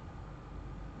sin.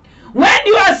 When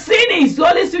you are sinning, it's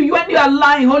Holy Spirit. When you are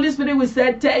lying, Holy Spirit will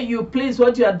say, tell you, please,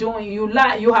 what you are doing. You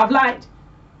lie. You have lied.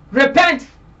 Repent.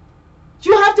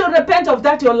 You have to repent of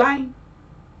that you're lying.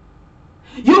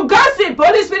 You gossip.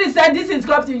 Holy Spirit said, this is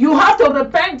gossip. You have to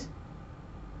repent.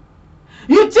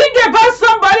 You think about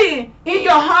somebody in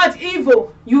your heart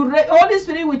evil. Holy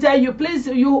Spirit will tell you, please,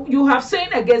 you have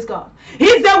sinned against God.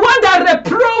 He's the one that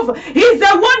reprove. He's the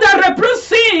one that reproves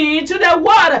sin to the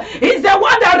world. He's the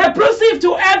one that reproves it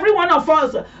to every one of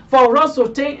us. For us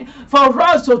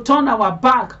to turn our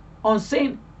back on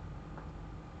sin.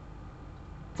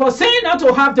 For sin not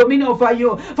to have dominion over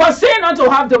you. For sin not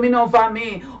to have dominion over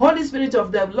me. Holy Spirit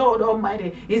of the Lord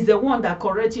Almighty is the one that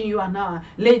correcting you and now,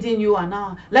 leading you and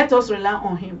now. Let us rely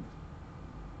on him.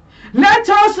 Let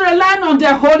us rely on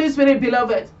the Holy Spirit,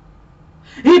 beloved.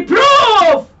 He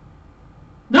proved,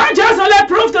 not just only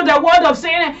proved to the word of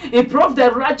sin, he proved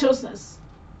the righteousness.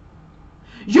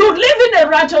 You live in a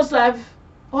righteous life.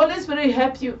 Holy Spirit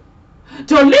help you.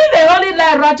 To live a holy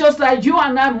life, righteous life, you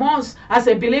and I must, as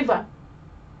a believer,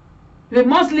 we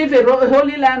must live a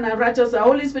holy life and righteous. The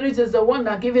Holy Spirit is the one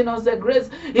that giving us the grace.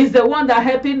 He's the one that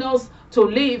helping us to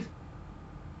live,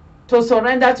 to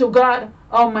surrender to God,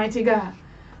 Almighty God.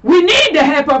 We need the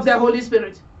help of the Holy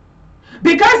Spirit.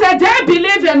 Because they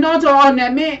believe and not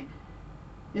on me.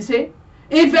 You see?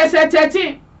 In verse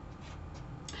 13.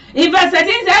 In verse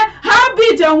 13 says,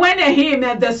 howbeit when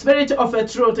him the Spirit of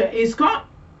truth is come,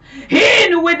 he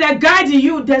will guide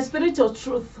you, the Spirit of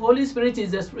truth. Holy Spirit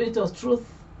is the Spirit of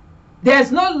truth.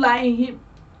 There's no lie in him.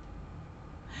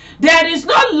 There is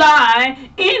no lie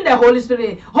in the Holy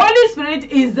Spirit. Holy Spirit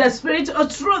is the Spirit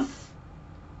of truth.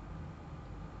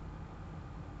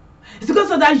 It's because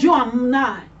of that you and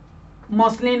I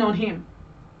must lean on him.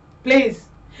 Please.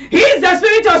 He is the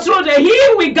Spirit of truth.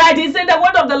 He will guide. He said the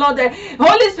word of the Lord. The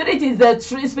Holy Spirit is the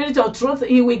Spirit of truth.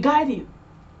 He will guide you.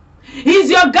 He's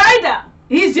your guider.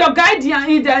 He's your guardian.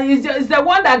 He's the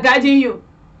one that guiding you.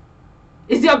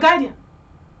 He's your guardian.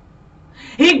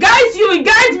 He guides you. He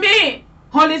guides me.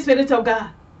 Holy Spirit of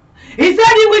God. He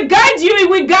said he will guide you. He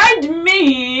will guide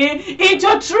me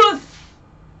into truth.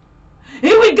 He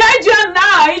will guide you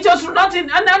now into truth, not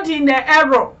in the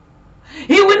error.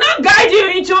 He will not guide you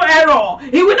into error.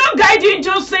 He will not guide you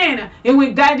into sin. He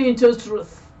will guide you into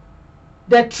truth.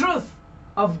 The truth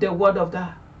of the word of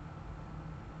God.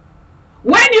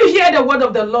 When you hear the word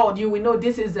of the Lord, you will know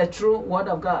this is the true word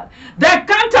of God. The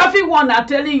counterfeit one are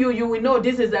telling you, you will know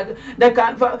this is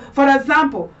for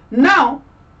example, now,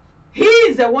 He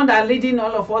is the one that leading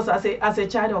all of us as a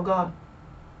child of God.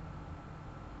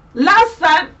 Last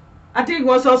time, I think it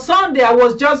was on Sunday, I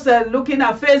was just looking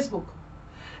at Facebook.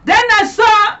 Then I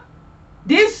saw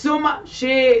this woman,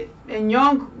 she a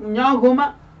young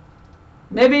woman.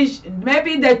 Maybe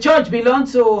the church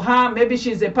belongs to her. Maybe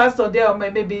she's a pastor there, or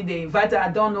maybe they invited. I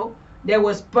don't know. There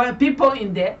was people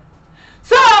in there.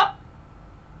 So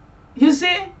you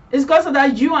see, it's because of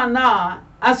that you and I,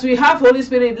 as we have Holy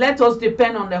Spirit, let us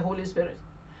depend on the Holy Spirit.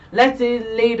 Let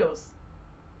it lead us.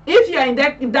 If you are in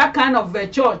that kind of a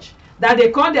church that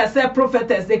they call themselves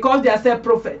prophetess, they call themselves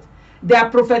prophet, they are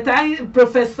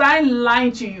prophesying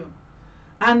lying to you,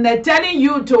 and they're telling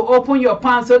you to open your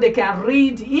palm so they can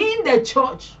read in the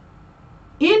church,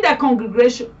 in the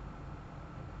congregation,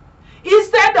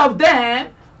 instead of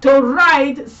them to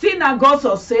write synagogues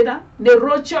of Satan, they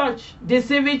wrote church,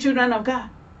 deceiving children of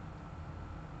God.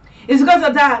 It's because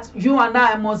of that you and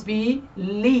I must be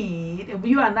led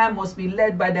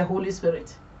by the Holy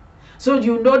Spirit. So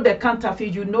you know the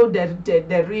counterfeit, you know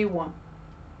the real one.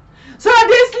 So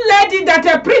this lady that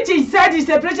a preacher said is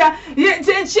a preacher,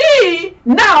 she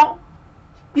now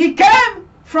he came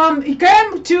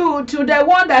to the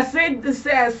one that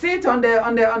sit on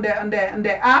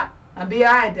the R and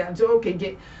behind and so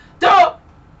okay. So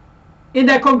in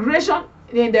the congregation,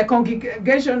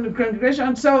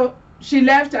 so she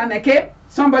left and I came.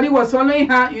 Somebody was following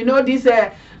her. You know this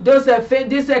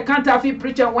counterfeit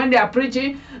preacher, when they are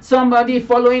preaching, somebody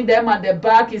following them at the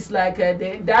back is like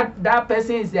that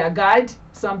person is their guide,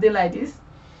 something like this.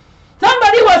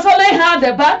 Somebody was following her at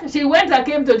the back. She went and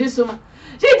came to this woman.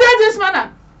 She told this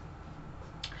man.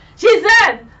 She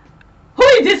said, "Who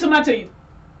is this woman to you?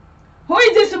 Who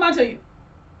is this woman to you?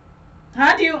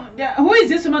 Who is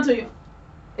this woman to you?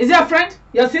 Is your friend,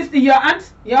 your sister, your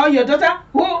aunt, your daughter?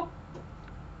 Who?"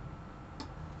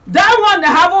 That one, they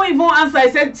haven't even answered. I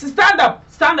said, stand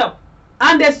up.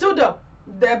 And they stood up.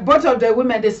 Both of the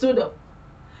women, they stood up.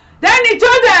 Then he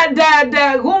told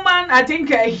the woman, I think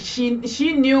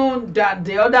she knew that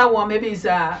the other one maybe is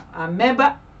a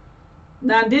member.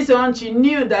 Now this one, she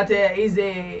knew that is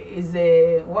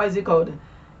a what is it called?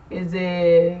 Is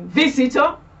a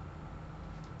visitor.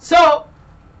 So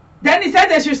then he said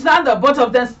they should stand up. Both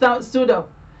of them stood up.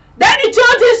 Then he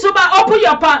told this woman,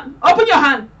 open your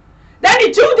hand. Then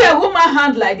he took the woman's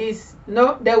hand like this.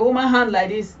 The woman's hand like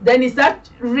this. Then he started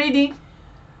reading,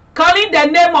 calling the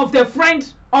name of the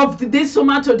friend of this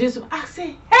woman to this woman. I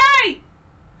say, hey,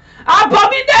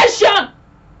 abomination,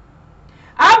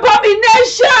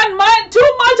 man,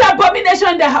 too much abomination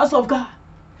in the house of God.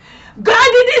 God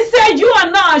didn't say you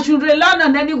and I should rely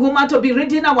on any woman to be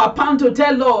reading our palm to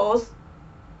tell us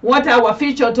what our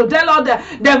future, to tell us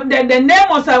the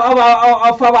name of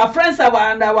our friends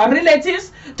and our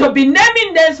relatives, to be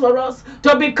naming names for us,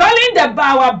 to be calling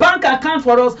our bank account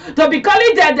for us, to be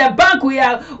calling the bank we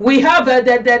have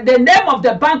the name of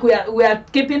the bank we are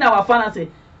keeping our finances.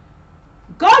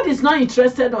 God is not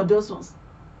interested in those ones.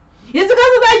 It's because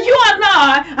of that you and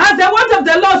I, as the word of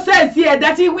the Lord says here,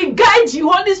 that He will guide you.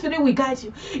 Holy Spirit will guide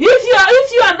you. If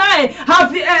you and I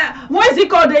have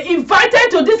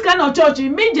invited to this kind of church,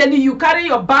 immediately you carry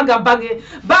your bag and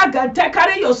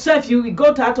carry yourself. You will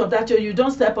go out of that church. You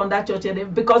don't step on that church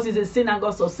because it's a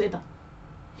synagogue of Satan.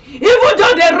 Even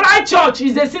though the right church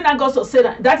is a synagogue of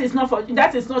Satan, that is not church.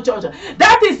 That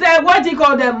is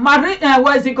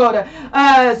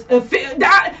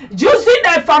using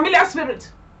the familiar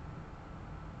spirit.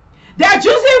 They are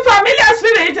choosing familiar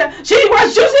spirit. She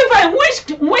was choosing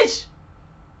witch.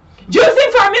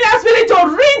 Using familiar spirit to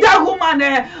read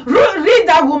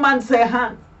that woman's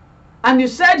hand. And you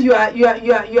said you are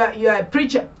a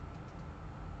preacher.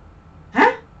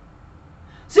 Huh?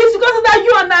 See, it's because of that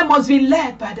you and I must be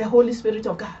led by the Holy Spirit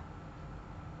of God.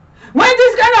 When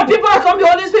these kind of people come, the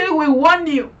Holy Spirit will warn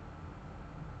you.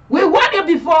 We warn you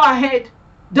before ahead.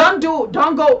 Don't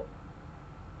go.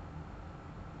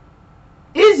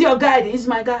 He's your guide. He's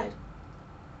my guide.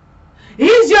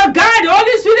 He's your guide. The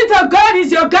Holy Spirit of God is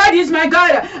your guide. He's my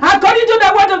guide. According to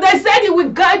the word of God, said He will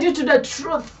guide you to the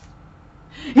truth.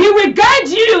 He will guide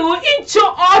you into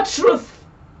all truth.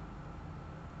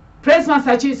 Praise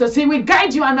Master Jesus. He will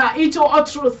guide you into all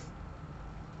truth.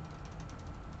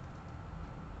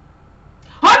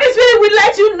 Holy Spirit will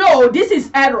let you know this is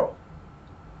error.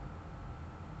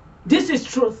 This is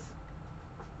truth.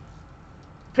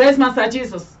 Praise Master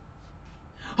Jesus.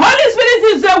 Holy Spirit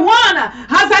is the one,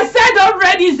 as I said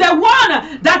already, is the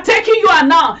one that taking you and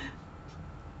now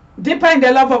deeper in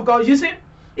the love of God. You see,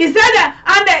 He said that,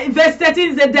 and verse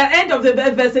 13 is at the end of the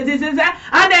verse 13, says that,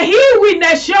 and He will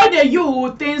show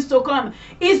you things to come.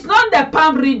 It's not the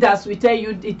palm readers will tell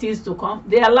you the things to come.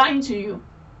 They are lying to you.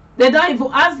 They don't even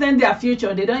ask them their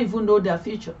future. They don't even know their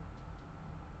future.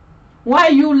 Why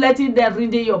are you letting them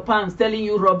read in your pants, telling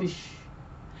you rubbish?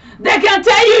 They can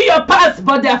tell you your past,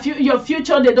 but your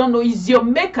future they don't know. It's your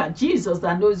maker, Jesus,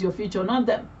 that knows your future, not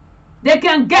them. They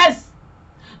can guess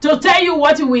to tell you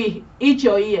what will eat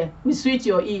your ear, will sweet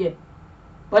your ear,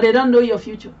 but they don't know your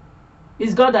future.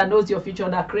 It's God that knows your future,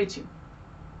 that creates you.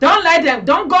 Don't let them.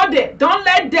 Don't go there. Don't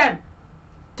let them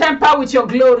tamper with your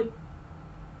glory.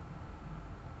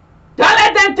 Don't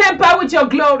let them tamper with your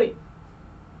glory.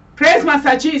 Praise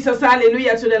Master Jesus.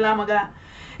 Hallelujah to the Lamb of God.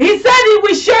 He said he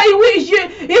will show you,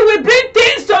 he will bring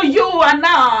things to you and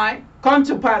I come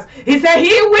to pass. He said he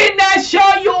will not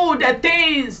show you the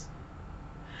things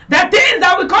that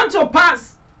will come to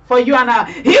pass for you and I.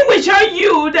 He will show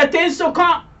you the things to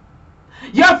come.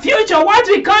 Your future, what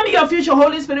will come in your future,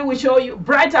 Holy Spirit will show you.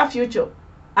 Brighter future.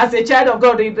 As a child of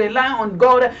God, rely on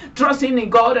God, trusting in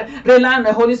God, rely on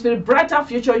the Holy Spirit. Brighter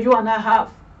future you and I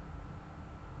have.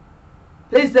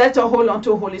 Please let us hold on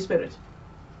to Holy Spirit.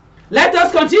 Let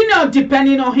us continue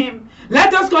depending on Him.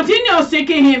 Let us continue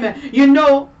seeking Him. You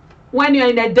know, when you're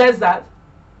in the desert,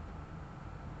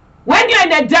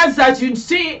 you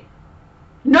see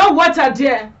no water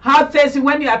there. How thirsty,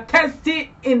 when you are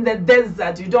thirsty in the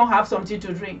desert, you don't have something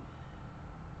to drink.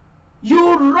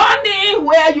 You run in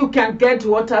where you can get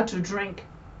water to drink.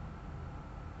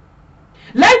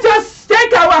 Let us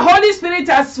take our Holy Spirit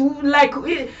as like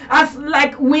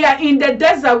we are in the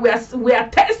desert. We are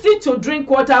thirsty to drink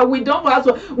water. We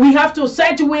have to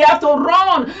search. We have to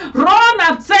run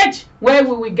and search where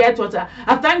we will get water.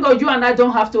 I thank God you and I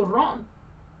don't have to run.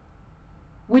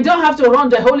 We don't have to run.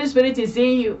 The Holy Spirit is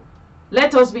in you.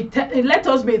 Let us be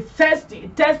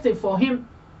thirsty for Him.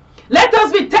 Let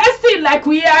us be thirsty like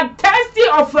we are thirsty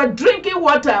of drinking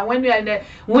water. When we are in the,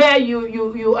 where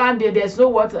you are there, there's no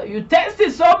water. You thirsty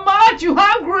so much, you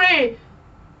hungry.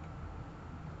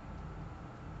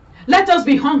 Let us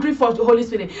be hungry for the Holy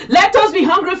Spirit. Let us be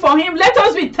hungry for Him. Let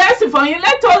us be thirsty for Him.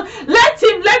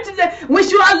 We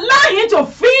should allow Him to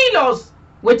fill us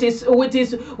with His a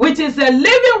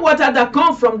living water that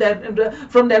comes from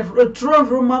the throne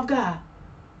room of God.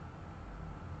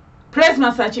 Praise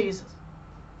Master Jesus.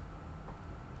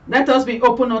 Let us be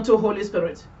open unto Holy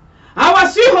Spirit. Our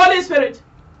sweet Holy Spirit.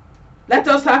 Let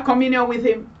us have communion with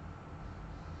Him.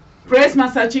 Praise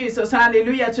Master Jesus.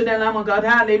 Hallelujah to the Lamb of God.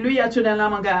 Hallelujah to the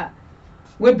Lamb of God.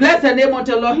 We bless the name of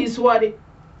the Lord. He's worthy.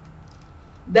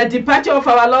 The departure of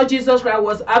our Lord Jesus Christ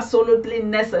was absolutely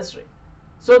necessary,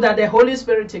 so that the Holy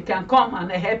Spirit can come and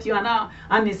help you and I,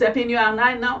 and is helping you and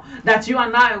I now, that you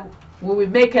and I will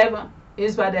make heaven,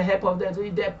 is by the help of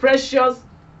the precious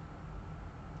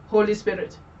Holy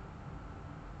Spirit.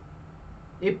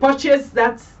 He purchased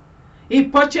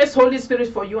Holy Spirit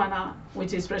for you and I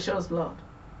with His precious blood.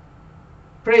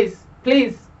 Please,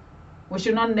 we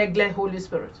should not neglect Holy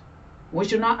Spirit. We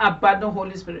should not abandon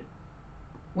Holy Spirit.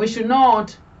 We should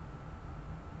not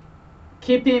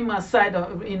keep Him aside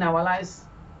in our lives.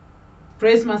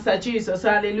 Praise Master Jesus.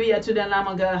 Hallelujah to the Lamb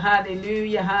of God.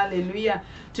 Hallelujah, hallelujah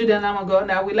to the Lamb of God.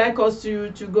 Now we like us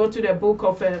to go to the book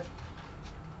of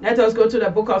let us go to the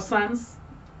book of Psalms.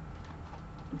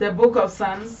 The book of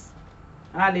Psalms.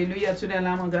 Hallelujah to the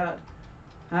Lamb of God.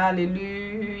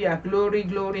 Hallelujah. Glory,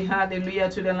 glory, hallelujah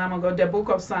to the Lamb of God. The book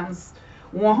of Psalms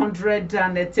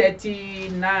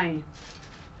 139.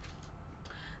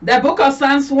 The book of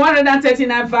Psalms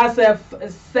 139 verse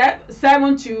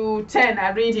 7 to 10.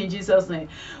 I read in Jesus' name.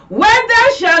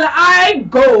 Whether shall I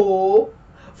go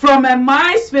from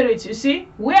my spirit? You see,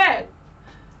 where?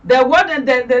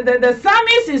 The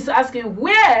psalmist is asking,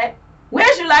 where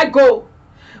should I go?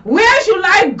 Where should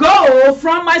I go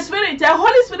from my spirit? The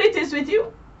Holy Spirit is with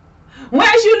you.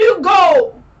 Where should you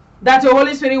go that the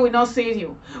Holy Spirit will not see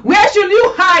you? Where should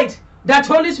you hide that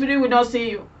Holy Spirit will not see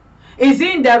you? Is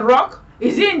He in the rock?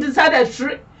 Is He inside a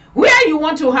tree? Where you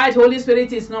want to hide, Holy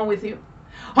Spirit is not with you.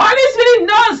 Holy Spirit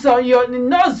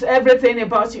knows everything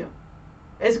about you.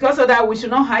 It's because of that we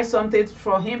should not hide something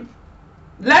from Him.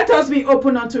 Let us be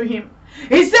open unto Him.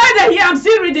 He said that here, I'm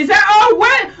still reading. He said, oh,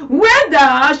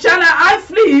 whether shall I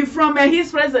flee from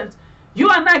His presence? You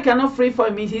and I cannot flee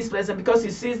from His presence because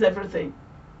He sees everything.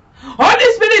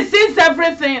 Holy Spirit sees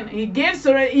everything. He gives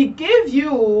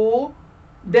you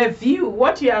the view,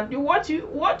 what you are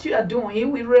doing. He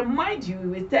will remind you. He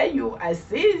will tell you, I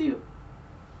see you.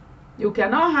 You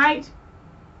cannot hide.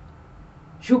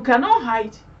 You cannot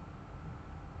hide.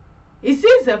 He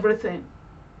sees everything.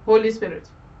 Holy Spirit.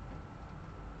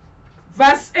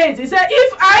 Verse 8, he said,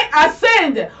 if I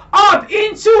ascend up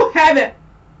into heaven,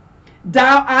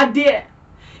 thou art there.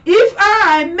 If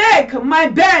I make my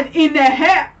bed in the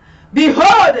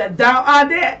Behold, thou art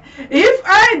there. If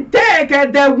I take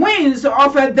the wings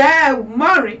of their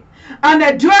marine,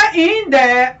 and dwell in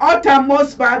the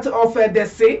uttermost part of the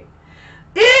sea,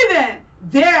 even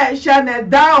there shall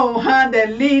thou hand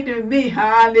lead me.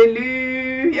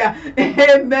 Hallelujah.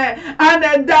 Amen.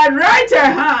 And thy right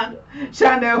hand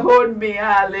shall hold me.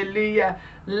 Hallelujah.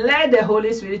 Let the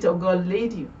Holy Spirit of God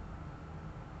lead you.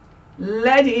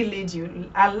 Let Him lead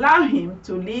you. Allow Him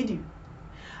to lead you.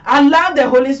 Allow the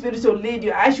Holy Spirit to lead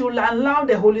you. I should allow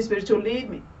the Holy Spirit to lead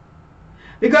me.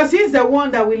 Because He's the one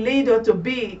that will lead us to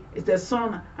be is the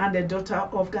son and the daughter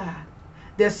of God.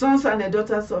 The sons and the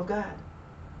daughters of God.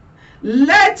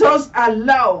 Let us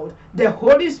allow the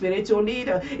Holy Spirit to lead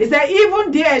us. It said,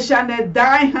 even there shall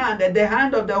thy hand, the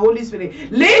hand of the Holy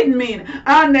Spirit, lead me,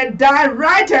 and thy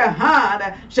right hand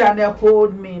shall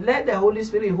hold me. Let the Holy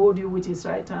Spirit hold you with His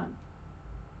right hand.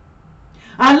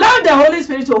 Allow the Holy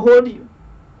Spirit to hold you.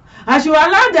 As you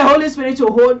allow the Holy Spirit to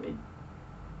hold me,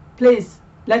 please,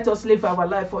 let us live our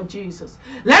life for Jesus.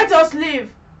 Let us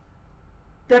live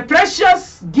the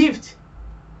precious gift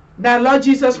that Lord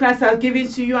Jesus Christ has given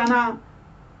to you and I.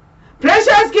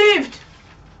 Precious gift.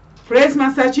 Praise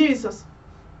Master Jesus.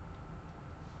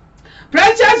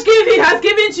 Precious gift He has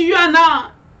given to you and I.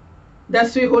 The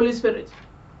sweet Holy Spirit.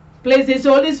 Please, it's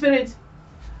Holy Spirit.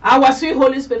 Our sweet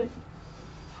Holy Spirit.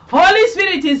 Holy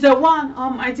Spirit is the one,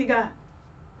 Almighty God.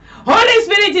 Holy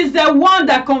Spirit is the one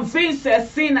that convinces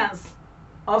sinners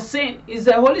of sin. Is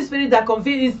the Holy Spirit that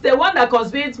convinces, is the one that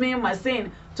convinces me in my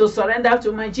sin to surrender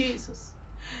to my Jesus.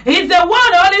 He's the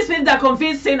one, Holy Spirit, that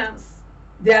convinces sinners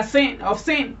their sin, of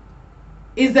sin.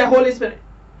 Is the Holy Spirit.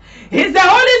 It's the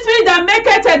Holy Spirit that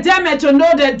maketh them to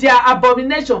know that their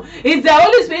abomination. It's the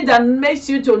Holy Spirit that makes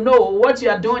you to know what you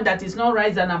are doing that is not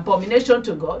right, an abomination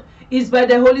to God. It's by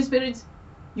the Holy Spirit.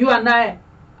 You and I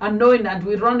are knowing that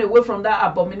we run away from that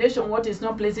abomination, what is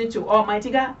not pleasing to Almighty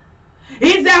God.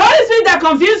 It's the Holy Spirit that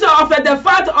convinces us of the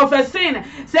fact of a sin.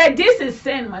 Say, this is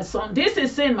sin, my son. This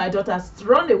is sin, my daughter.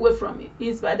 Run away from it.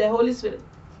 It's by the Holy Spirit.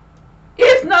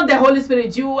 If not the Holy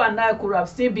Spirit, you and I could have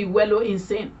still been wallow in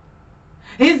sin.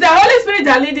 It's the Holy Spirit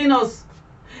that leading us.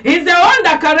 It's the one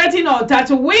that correcting us that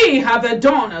we have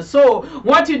done. So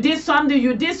what you did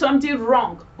something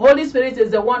wrong. Holy Spirit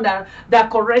is the one that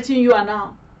correcting you and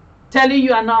now. Telling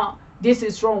you and now, this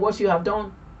is wrong what you have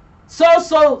done.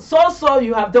 So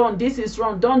you have done. This is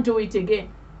wrong. Don't do it again.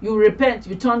 You repent.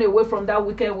 You turn away from that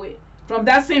wicked way. From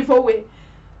that sinful way.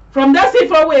 From that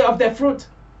sinful way of the fruit.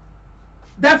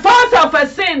 The fault of a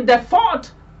sin. The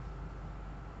fault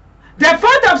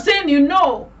of sin, you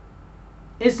know,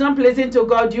 it's not pleasing to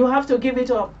God. You have to give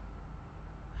it up.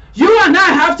 You and I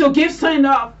have to give sin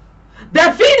up.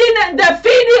 The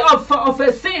feeding of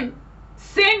a sin.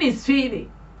 Sin is feeding.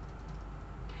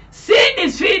 Sin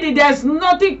is feeding. There's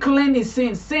nothing clean in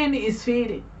sin. Sin is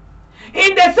feeding.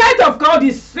 In the sight of God,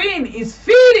 sin is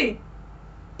feeding.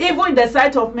 Even in the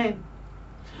sight of men.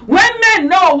 When men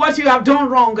know what you have done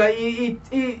wrong,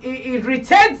 it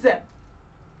retains them.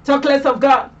 Talk less of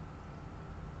God.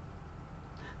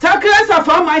 Talk less of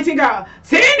Almighty God.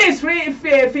 Sin is feeding.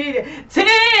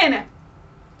 Sin.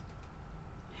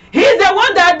 He's the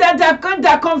one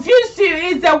that confused you.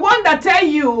 He's the one that tell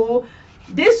you,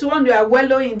 this one you are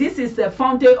wallowing, this is the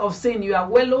fountain of sin. You are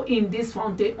wallowing in this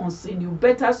fountain of sin. You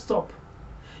better stop.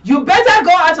 You better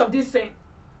go out of this sin.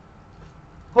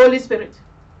 Holy Spirit.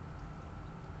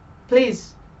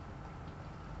 Please.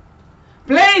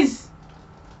 Please.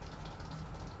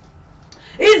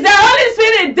 Is the Holy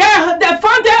Spirit the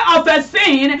fountain of a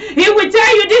sin? He will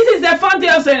tell you this is the fountain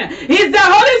of sin. Is the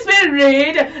Holy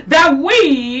Spirit that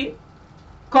we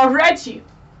correct you?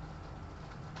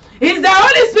 Is the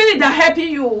Holy Spirit that helping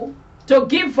you to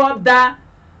give up that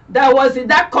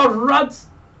corrupt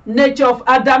nature of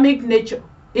Adamic nature?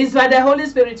 It's by the Holy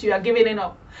Spirit you are giving it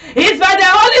up. It's by the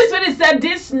Holy Spirit said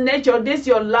this nature, this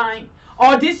your lying,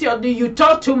 or this you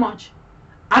talk too much.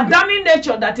 Adamic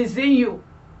nature that is in you.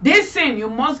 This sin, you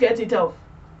must get it off.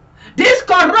 This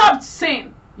corrupt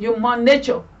sin, you must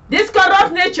nature. This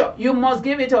corrupt nature, you must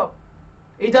give it up.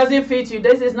 It doesn't fit you.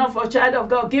 This is not for a child of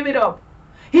God. Give it up.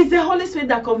 It's the Holy Spirit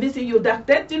that convinces you, that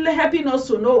helping us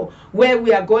to know where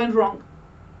we are going wrong.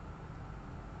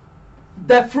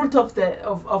 The fruit of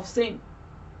sin.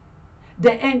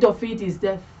 The end of it is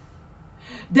death.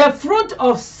 The fruit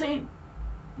of sin.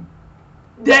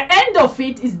 The end of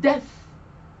it is death.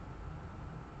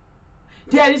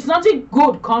 There is nothing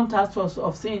good comes out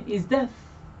of sin, is death.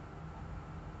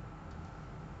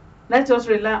 Let us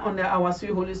rely on our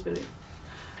sweet Holy Spirit.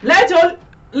 Let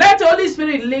Holy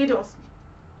Spirit lead us.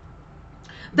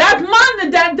 The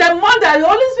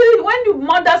Holy Spirit, when you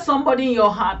murder somebody in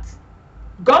your heart,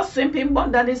 gossiping,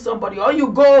 murdering somebody, or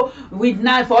you go with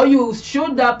knife, or you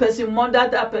shoot that person, murder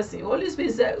that person. Holy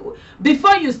Spirit said,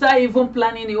 before you start even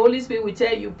planning, the Holy Spirit will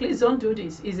tell you, please don't do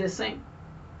this. It's a sin.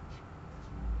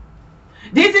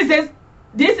 This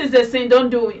is a sin. Don't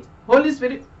do it. Holy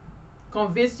Spirit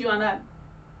convince you and I.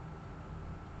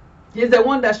 He's the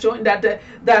one that's showing that that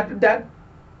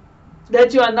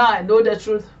you and I know the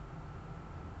truth.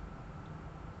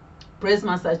 Praise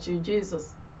Master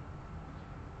Jesus.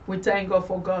 We thank God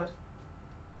for God.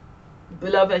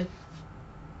 Beloved,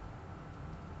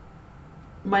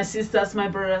 my sisters, my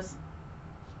brothers,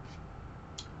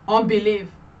 unbelief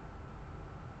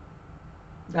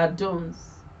that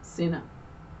dooms sinner.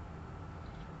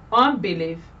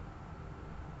 Unbelief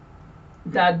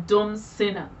that dooms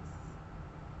sinners.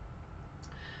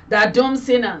 That dooms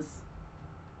sinners.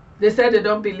 They said they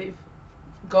don't believe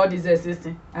God is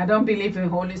existing. I don't believe in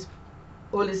Holy Spirit.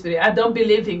 I don't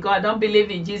believe in God. I don't believe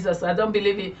in Jesus. I don't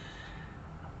believe in.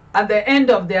 At the end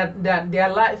of their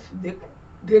life,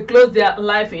 they close their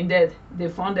life in death. They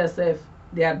found themselves,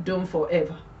 they are doomed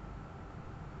forever.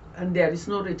 And there is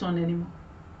no return anymore.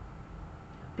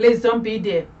 Please don't be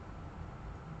there.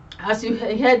 As you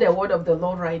hear the word of the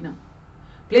Lord right now,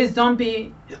 please don't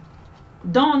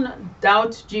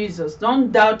doubt Jesus.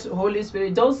 Don't doubt Holy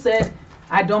Spirit. Don't say,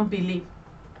 I don't believe.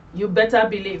 You better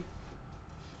believe.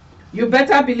 You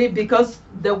better believe, because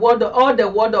all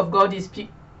the word of God is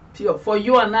pure. For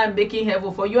you and I making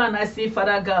heaven, for you and I see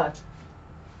Father God,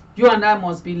 you and I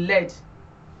must be led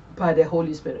by the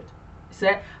Holy Spirit. He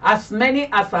said, as many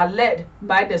as are led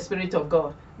by the Spirit of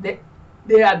God, they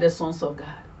are the sons of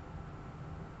God.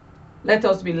 Let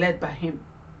us be led by Him.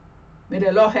 May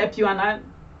the Lord help you and I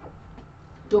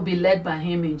to be led by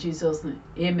Him in Jesus' name.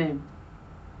 Amen.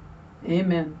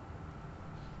 Amen.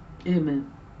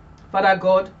 Amen. Father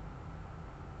God,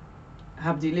 I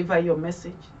have delivered your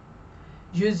message.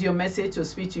 Use your message to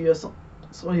speak to your son,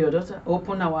 your daughter.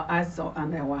 Open our eyes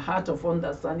and our heart of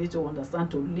understanding to understand,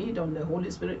 to lead on the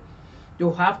Holy Spirit,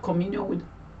 to have communion with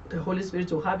the Holy Spirit,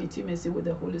 to have intimacy with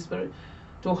the Holy Spirit,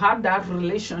 to have that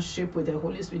relationship with the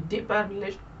Holy Spirit, deeper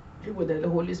relationship with the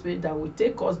Holy Spirit that will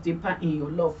take us deeper in your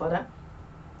love, Father.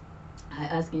 I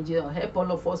ask in Jesus, help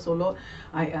all of us, O Lord.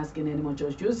 I ask in the name of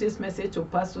Jesus, use this message to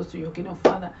pass us to your kingdom,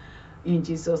 Father, in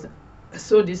Jesus.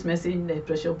 So this message in the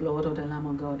precious blood of the Lamb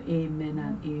of God. Amen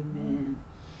and amen.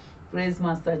 Praise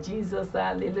Master Jesus.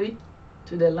 Hallelujah.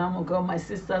 To the Lamb of God, my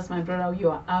sisters, my brother, you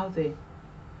are out there.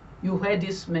 You heard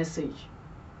this message.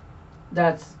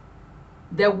 That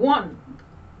the one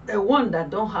that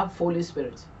don't have Holy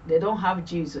Spirit, they don't have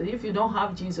Jesus. If you don't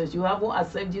have Jesus, you haven't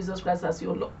accepted Jesus Christ as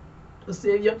your Lord, the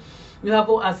Savior. You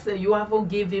haven't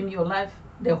give Him your life.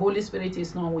 The Holy Spirit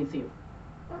is not with you.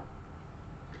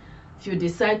 If you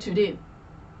decide today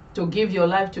to give your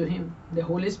life to Him, the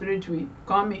Holy Spirit will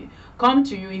come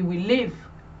to you. He will live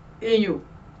in you.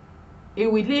 He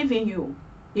will live in you.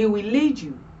 He will lead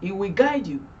you. He will guide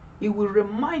you. He will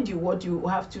remind you what you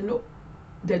have to know,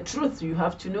 the truth you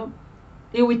have to know.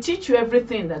 He will teach you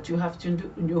everything that you have to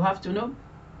do. You have to know.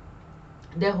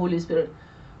 The Holy Spirit.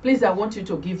 Please, I want you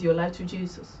to give your life to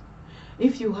Jesus.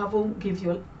 If you haven't given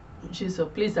your Jesus,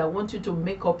 please, I want you to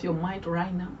make up your mind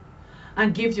right now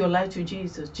and give your life to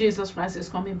Jesus. Jesus Christ is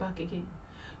coming back again.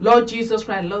 Lord Jesus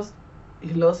Christ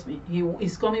loves me. He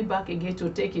is coming back again to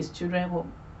take His children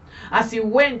home. As He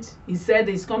went, He said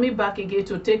He's coming back again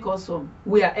to take us home.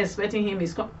 We are expecting Him.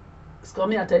 He's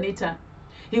coming at any time.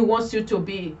 He wants you to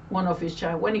be one of His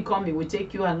child. When He comes, He will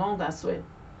take you along as well.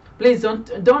 Please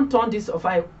don't turn this off.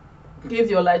 Give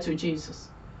your life to Jesus.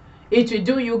 It will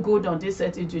do you good on this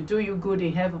earth. It will do you good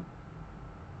in heaven.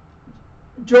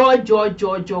 Joy, joy,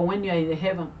 joy, joy when you are in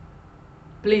heaven.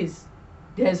 Please,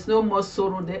 there is no more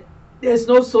sorrow there. There is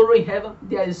no sorrow in heaven.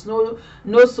 There is no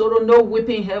sorrow, no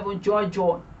weeping in heaven. Joy,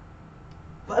 joy.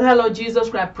 Father Lord Jesus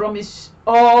Christ promised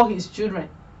all His children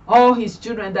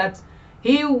that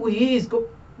He is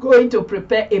going to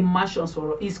prepare a mansion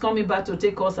for us. He's coming back to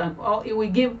take us, and He will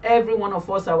give every one of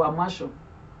us our mansion.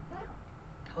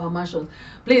 Our mansion.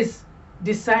 Please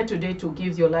decide today to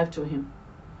give your life to Him.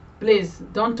 Please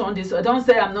don't turn this. Don't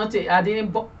say I'm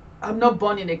not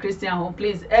born in a Christian home.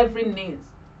 Please, every knee,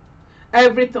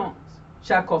 every tongue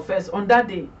shall confess on that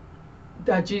day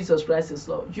that Jesus Christ is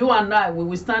Lord. You and I, we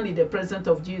will stand in the presence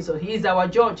of Jesus. He is our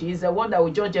judge. He is the one that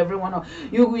will judge everyone.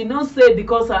 You will not say,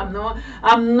 because I'm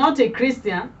not a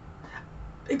Christian,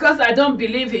 because I don't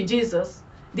believe in Jesus,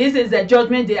 this is the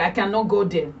judgment day, I cannot go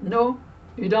there. No,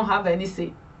 you don't have any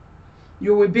say.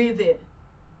 You will be there.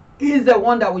 He is the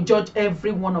one that will judge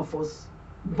every one of us.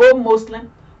 Both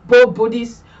Muslim, both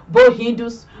Buddhists, both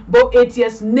Hindus, both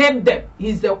atheists, name them.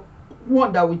 He's the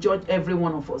one that will judge every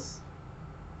one of us.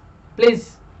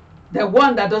 Please, the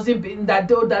one that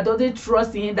doesn't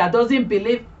trust in him, that doesn't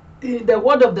believe, the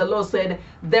word of the Lord said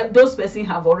that those persons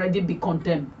have already been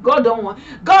condemned. God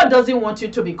doesn't want you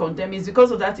to be condemned. It's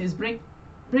because of that He's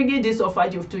bringing this offer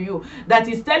to you, that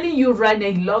He's telling you right now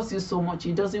He loves you so much.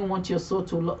 He doesn't want your soul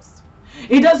to lose.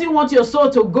 He doesn't want your soul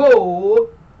to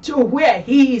go to where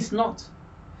He is not.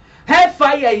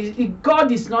 Hellfire,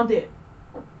 God is not there.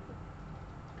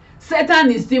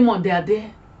 Satan is demon, they are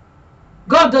there.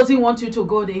 God doesn't want you to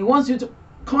go there. He wants you to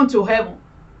come to heaven,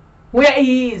 where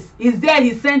He is. He's there.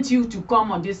 He sent you to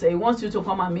come on this day. He wants you to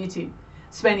come and meet Him,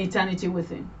 spend eternity with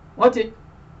Him. What a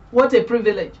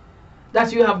privilege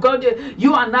that you have got.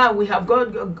 You and I, we have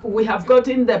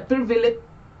gotten the privilege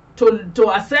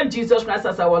to accept Jesus Christ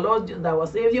as our Lord, our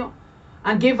Savior,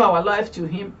 and give our life to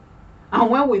Him. And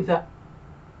when with that,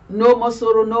 no more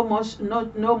sorrow, no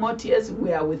more tears,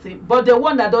 we are with Him. But the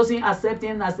one that doesn't accept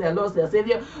Him as their Lord, their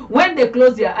Savior, when they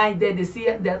close their eyes, then they see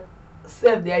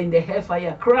themselves there in the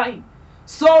hellfire, crying,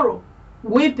 sorrow,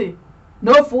 weeping,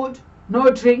 no food,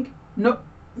 no drink, no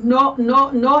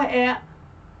air,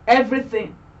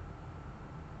 everything.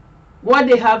 What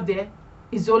they have there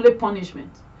is only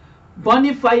punishment.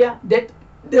 Burning fire, the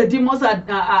demons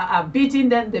are beating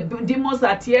them, the demons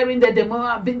are tearing them,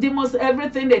 the demons,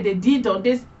 everything that they did on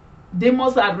this,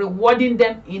 demons are rewarding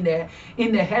them in the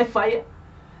hellfire.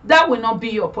 That will not be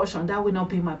your portion. That will not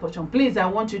be my portion. Please, I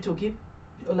want you to give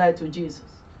your life to Jesus.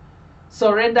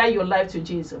 Surrender your life to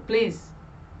Jesus. Please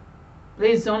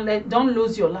don't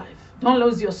lose your life. Don't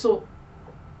lose your soul.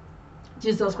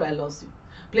 Jesus Christ loves you.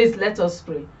 Please, let us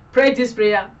pray. Pray this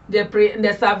prayer,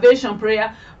 the salvation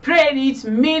prayer. Pray it,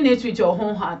 mean it with your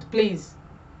whole heart. Please,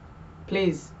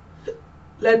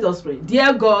 let us pray.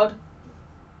 Dear God,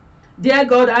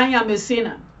 I am a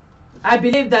sinner. I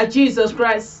believe that Jesus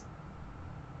Christ,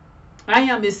 I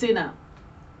am a sinner.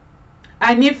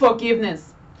 I need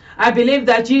forgiveness. I believe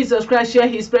that Jesus Christ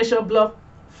shed His precious blood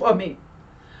for me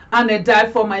and He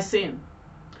died for my sin.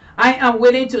 I am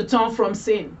willing to turn from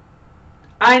sin.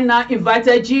 I now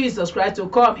invited Jesus Christ to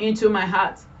come into my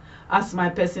heart as my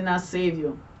personal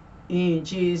Savior. In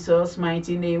Jesus'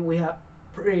 mighty name we have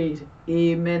prayed.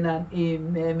 Amen and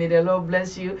amen. May the Lord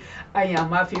bless you. I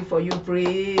am happy for you.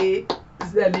 Praise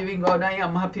the living God. I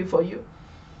am happy for you.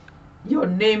 Your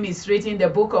name is written in the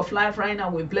book of life right now.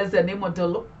 We bless the name of the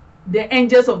Lord. The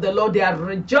angels of the Lord, they are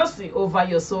rejoicing over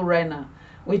your soul right now.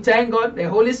 We thank God. The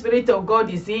Holy Spirit of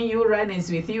God is in you right now, is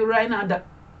with you right now.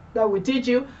 That will teach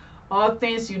you all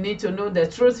things you need to know, the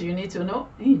truth you need to know.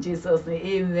 In Jesus' name,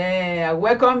 amen. I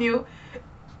welcome you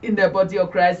in the body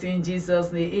of Christ in Jesus'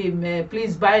 name, amen.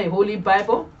 Please buy a Holy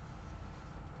Bible.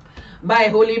 Buy a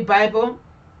Holy Bible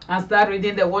and start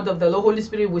reading the word of the Lord. Holy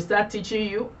Spirit will start teaching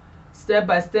you step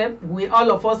by step. All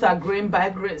of us are growing by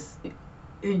grace.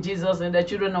 In Jesus' name, the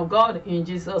children of God, in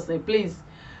Jesus' name. Please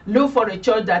look for a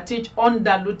church that teach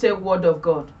undiluted word of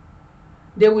God.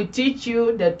 They will teach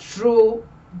you the true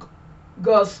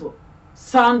gospel,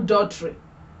 sound doctrine.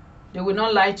 They will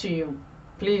not lie to you.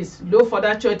 Please look for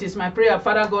that church. It's my prayer.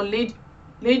 Father God, lead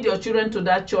your children to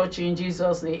that church in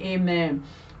Jesus' name. Amen.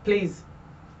 Please,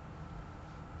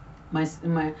 my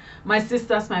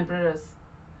sisters, my brothers,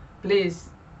 please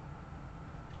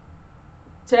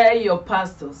tell your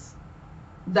pastors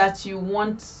that you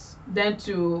want them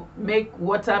to make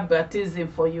water baptism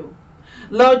for you.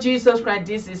 Lord Jesus Christ,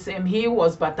 this is him. He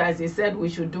was baptized. He said we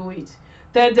should do it.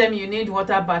 Tell them you need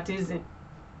water baptism.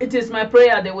 It is my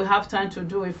prayer they will have time to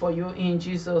do it for you in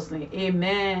Jesus' name.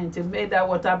 Amen. To make that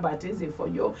water baptism for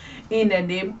you in the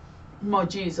name of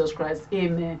Jesus Christ.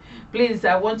 Amen. Please,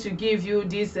 I want to give you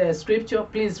this scripture.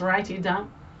 Please write it down.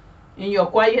 In your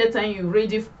quiet time, you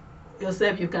read it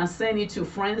yourself. You can send it to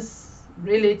friends,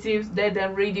 relatives. Let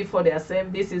them read it for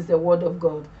themselves. This is the word of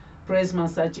God. Praise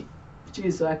Master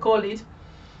Jesus. I call it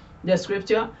the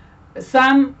scripture.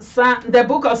 The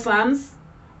book of Psalms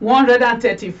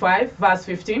 135 verse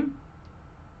 15.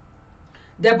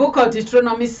 The book of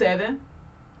Deuteronomy 7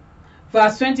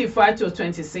 verse 25 to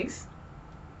 26.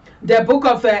 The book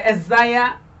of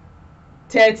Isaiah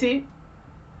 30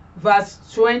 verse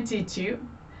 22.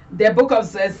 The book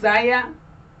of Isaiah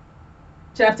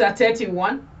chapter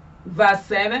 31 verse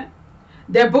 7.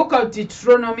 The book of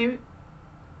Deuteronomy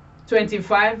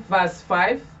 25 verse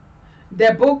 5.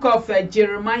 The book of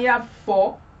Jeremiah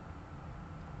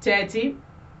 4:30.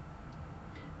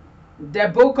 The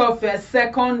book of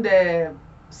Second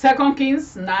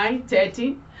Kings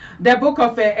 9:30. The book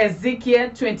of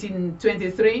Ezekiel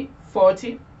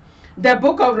 23:40. The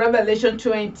book of Revelation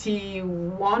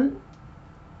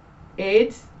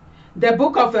 21:8. The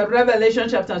book of Revelation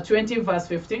chapter 20 verse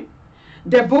 15.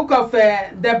 The book of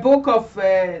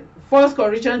 1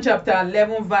 Corinthians chapter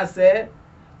 11 verse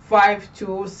 5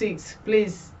 to 6.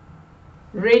 Please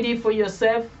read it for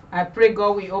yourself. I pray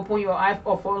God will open your eye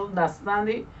of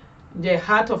understanding, the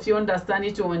heart of your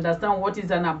understanding, to understand what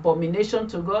is an abomination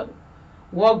to God.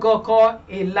 What God called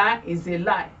a lie is a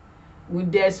lie.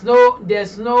 There's no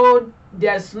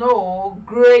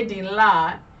grade in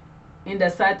lie in the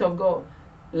sight of God.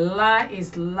 Lie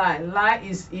is lie. Lie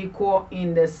is equal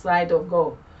in the sight of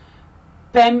God.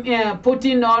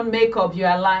 Putting on makeup, you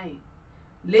are lying.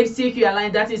 Lipstick, you are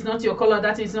lying. That is not your color.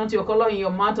 That is not your color in your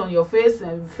mouth, on your face.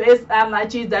 Face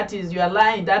eyelashes, that is you are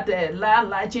lying. That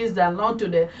eyelashes that not to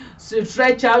the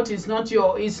stretch out is not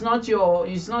your. It's not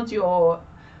your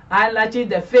eyelashes.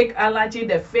 The fake eyelashes,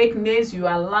 the fake nails, you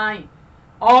are lying.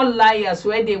 All liars,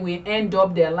 where they will end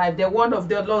up their life. The word of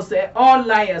the Lord said, all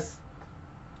liars,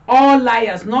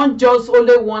 not just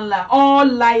only one lie, all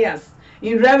liars.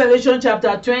 In Revelation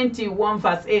chapter 21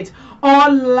 verse 8,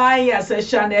 all liars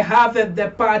shall have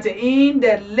the part in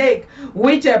the lake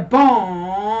which are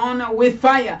born with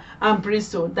fire and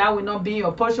brimstone. That will not be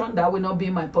your portion. That will not be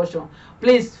my portion.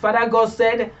 Please, Father God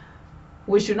said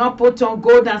we should not put on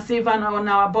gold and silver on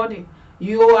our body.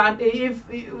 If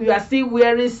you are still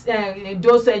wearing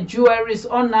those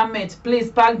jewelries, ornaments,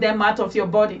 please pack them out of your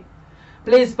body.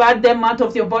 Please pack them out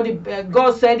of your body.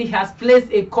 God said He has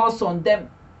placed a curse on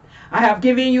them. I have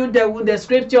given you the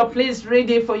scripture. Please read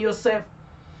it for yourself.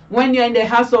 When you're in the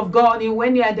house of God,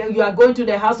 when you are going to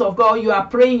the house of God, you are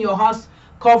praying in your house,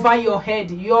 cover your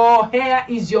head. Your hair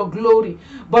is your glory.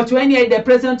 But when you're in the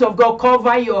presence of God,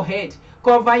 cover your head.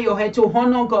 Cover your head to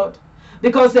honor God.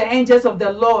 Because the angels of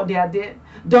the Lord, they are there.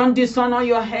 Don't dishonor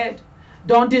your head.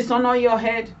 Don't dishonor your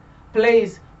head.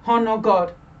 Please honor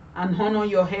God and honor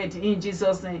your head in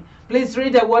Jesus' name. Please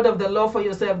read the word of the Lord for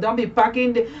yourself. Don't pack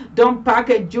a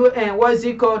what is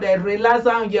it called, a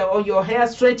relaxer on your hair,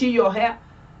 stretching your hair,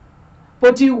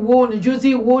 putting wool,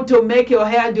 using wool to make your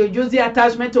hair, using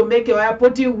attachment to make your hair,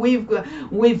 putting weave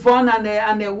on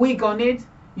and a wig on it.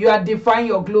 You are defying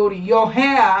your glory. Your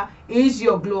hair is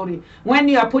your glory. When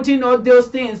you are putting all those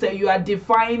things, you are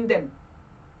defying them.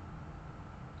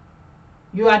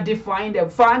 You are defying them.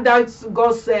 Father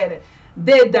God said,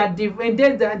 they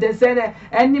said,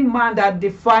 any man that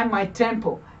defy my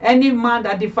temple, any man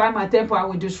that defy my temple, I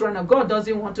will destroy him. God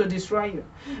doesn't want to destroy you,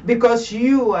 because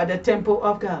you are the temple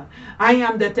of God. I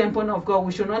am the temple of God.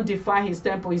 We should not defy His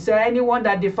temple. He said, anyone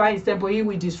that defy His temple, He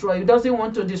will destroy you. He doesn't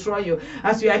want to destroy you.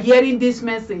 As you are hearing this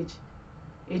message,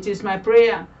 it is my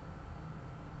prayer,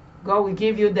 God will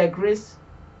give you the grace,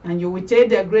 and you will take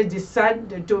the grace, decide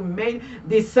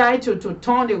to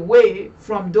turn away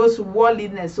from those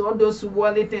worldliness, all those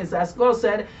worldly things. As God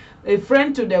said, a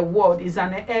friend to the world is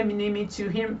an enemy to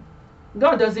Him.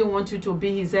 God doesn't want you to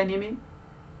be His enemy.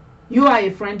 You are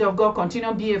a friend of God. Continue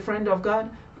to be a friend of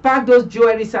God. Pack those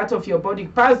jewelries out of your body.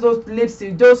 Pack those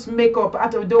lipstick, those makeup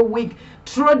out of the wig.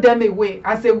 Throw them away.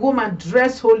 As a woman,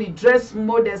 dress holy, dress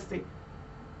modesty.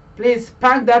 Please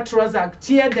pack that trouser,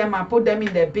 tear them and put them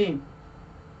in the bin.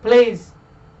 Please.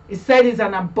 He said it's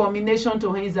an abomination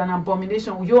to Him. It's an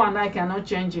abomination. You and I cannot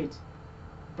change it.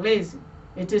 Please.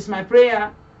 It is my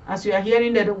prayer, as you are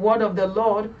hearing the word of the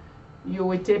Lord, you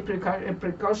will take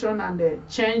precaution and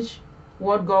change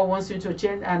what God wants you to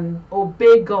change and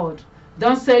obey God.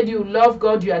 Don't say you love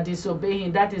God, you are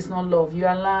disobeying. That is not love. You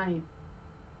are lying.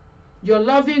 You're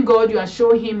loving God, you are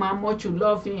showing Him how much you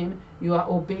love Him, you are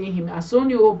obeying Him. As soon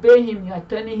as you obey Him, you are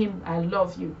telling Him, I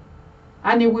love you.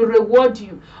 And He will reward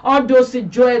you. All those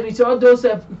jewelry, all those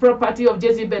property of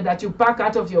Jezebel that you pack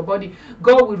out of your body,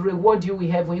 God will reward you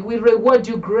with heaven. He will reward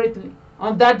you greatly.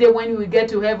 On that day when you will get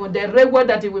to heaven, the reward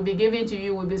that He will be giving to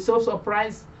you will be so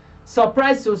surprised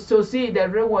to see the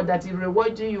reward that He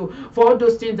rewarded you for all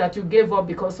those things that you gave up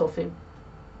because of Him.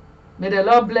 May the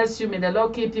Lord bless you. May the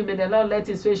Lord keep you. May the Lord let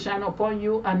His face shine upon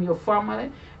you and your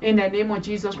family. In the name of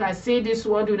Jesus Christ. See this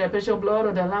word with the precious blood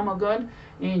of the Lamb of God.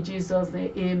 In Jesus'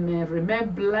 name, amen. Remain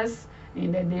blessed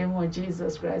in the name of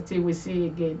Jesus Christ. Till we see you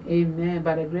again. Amen.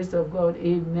 By the grace of God,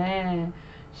 amen.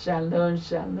 Shalom,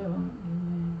 shalom.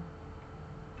 Amen.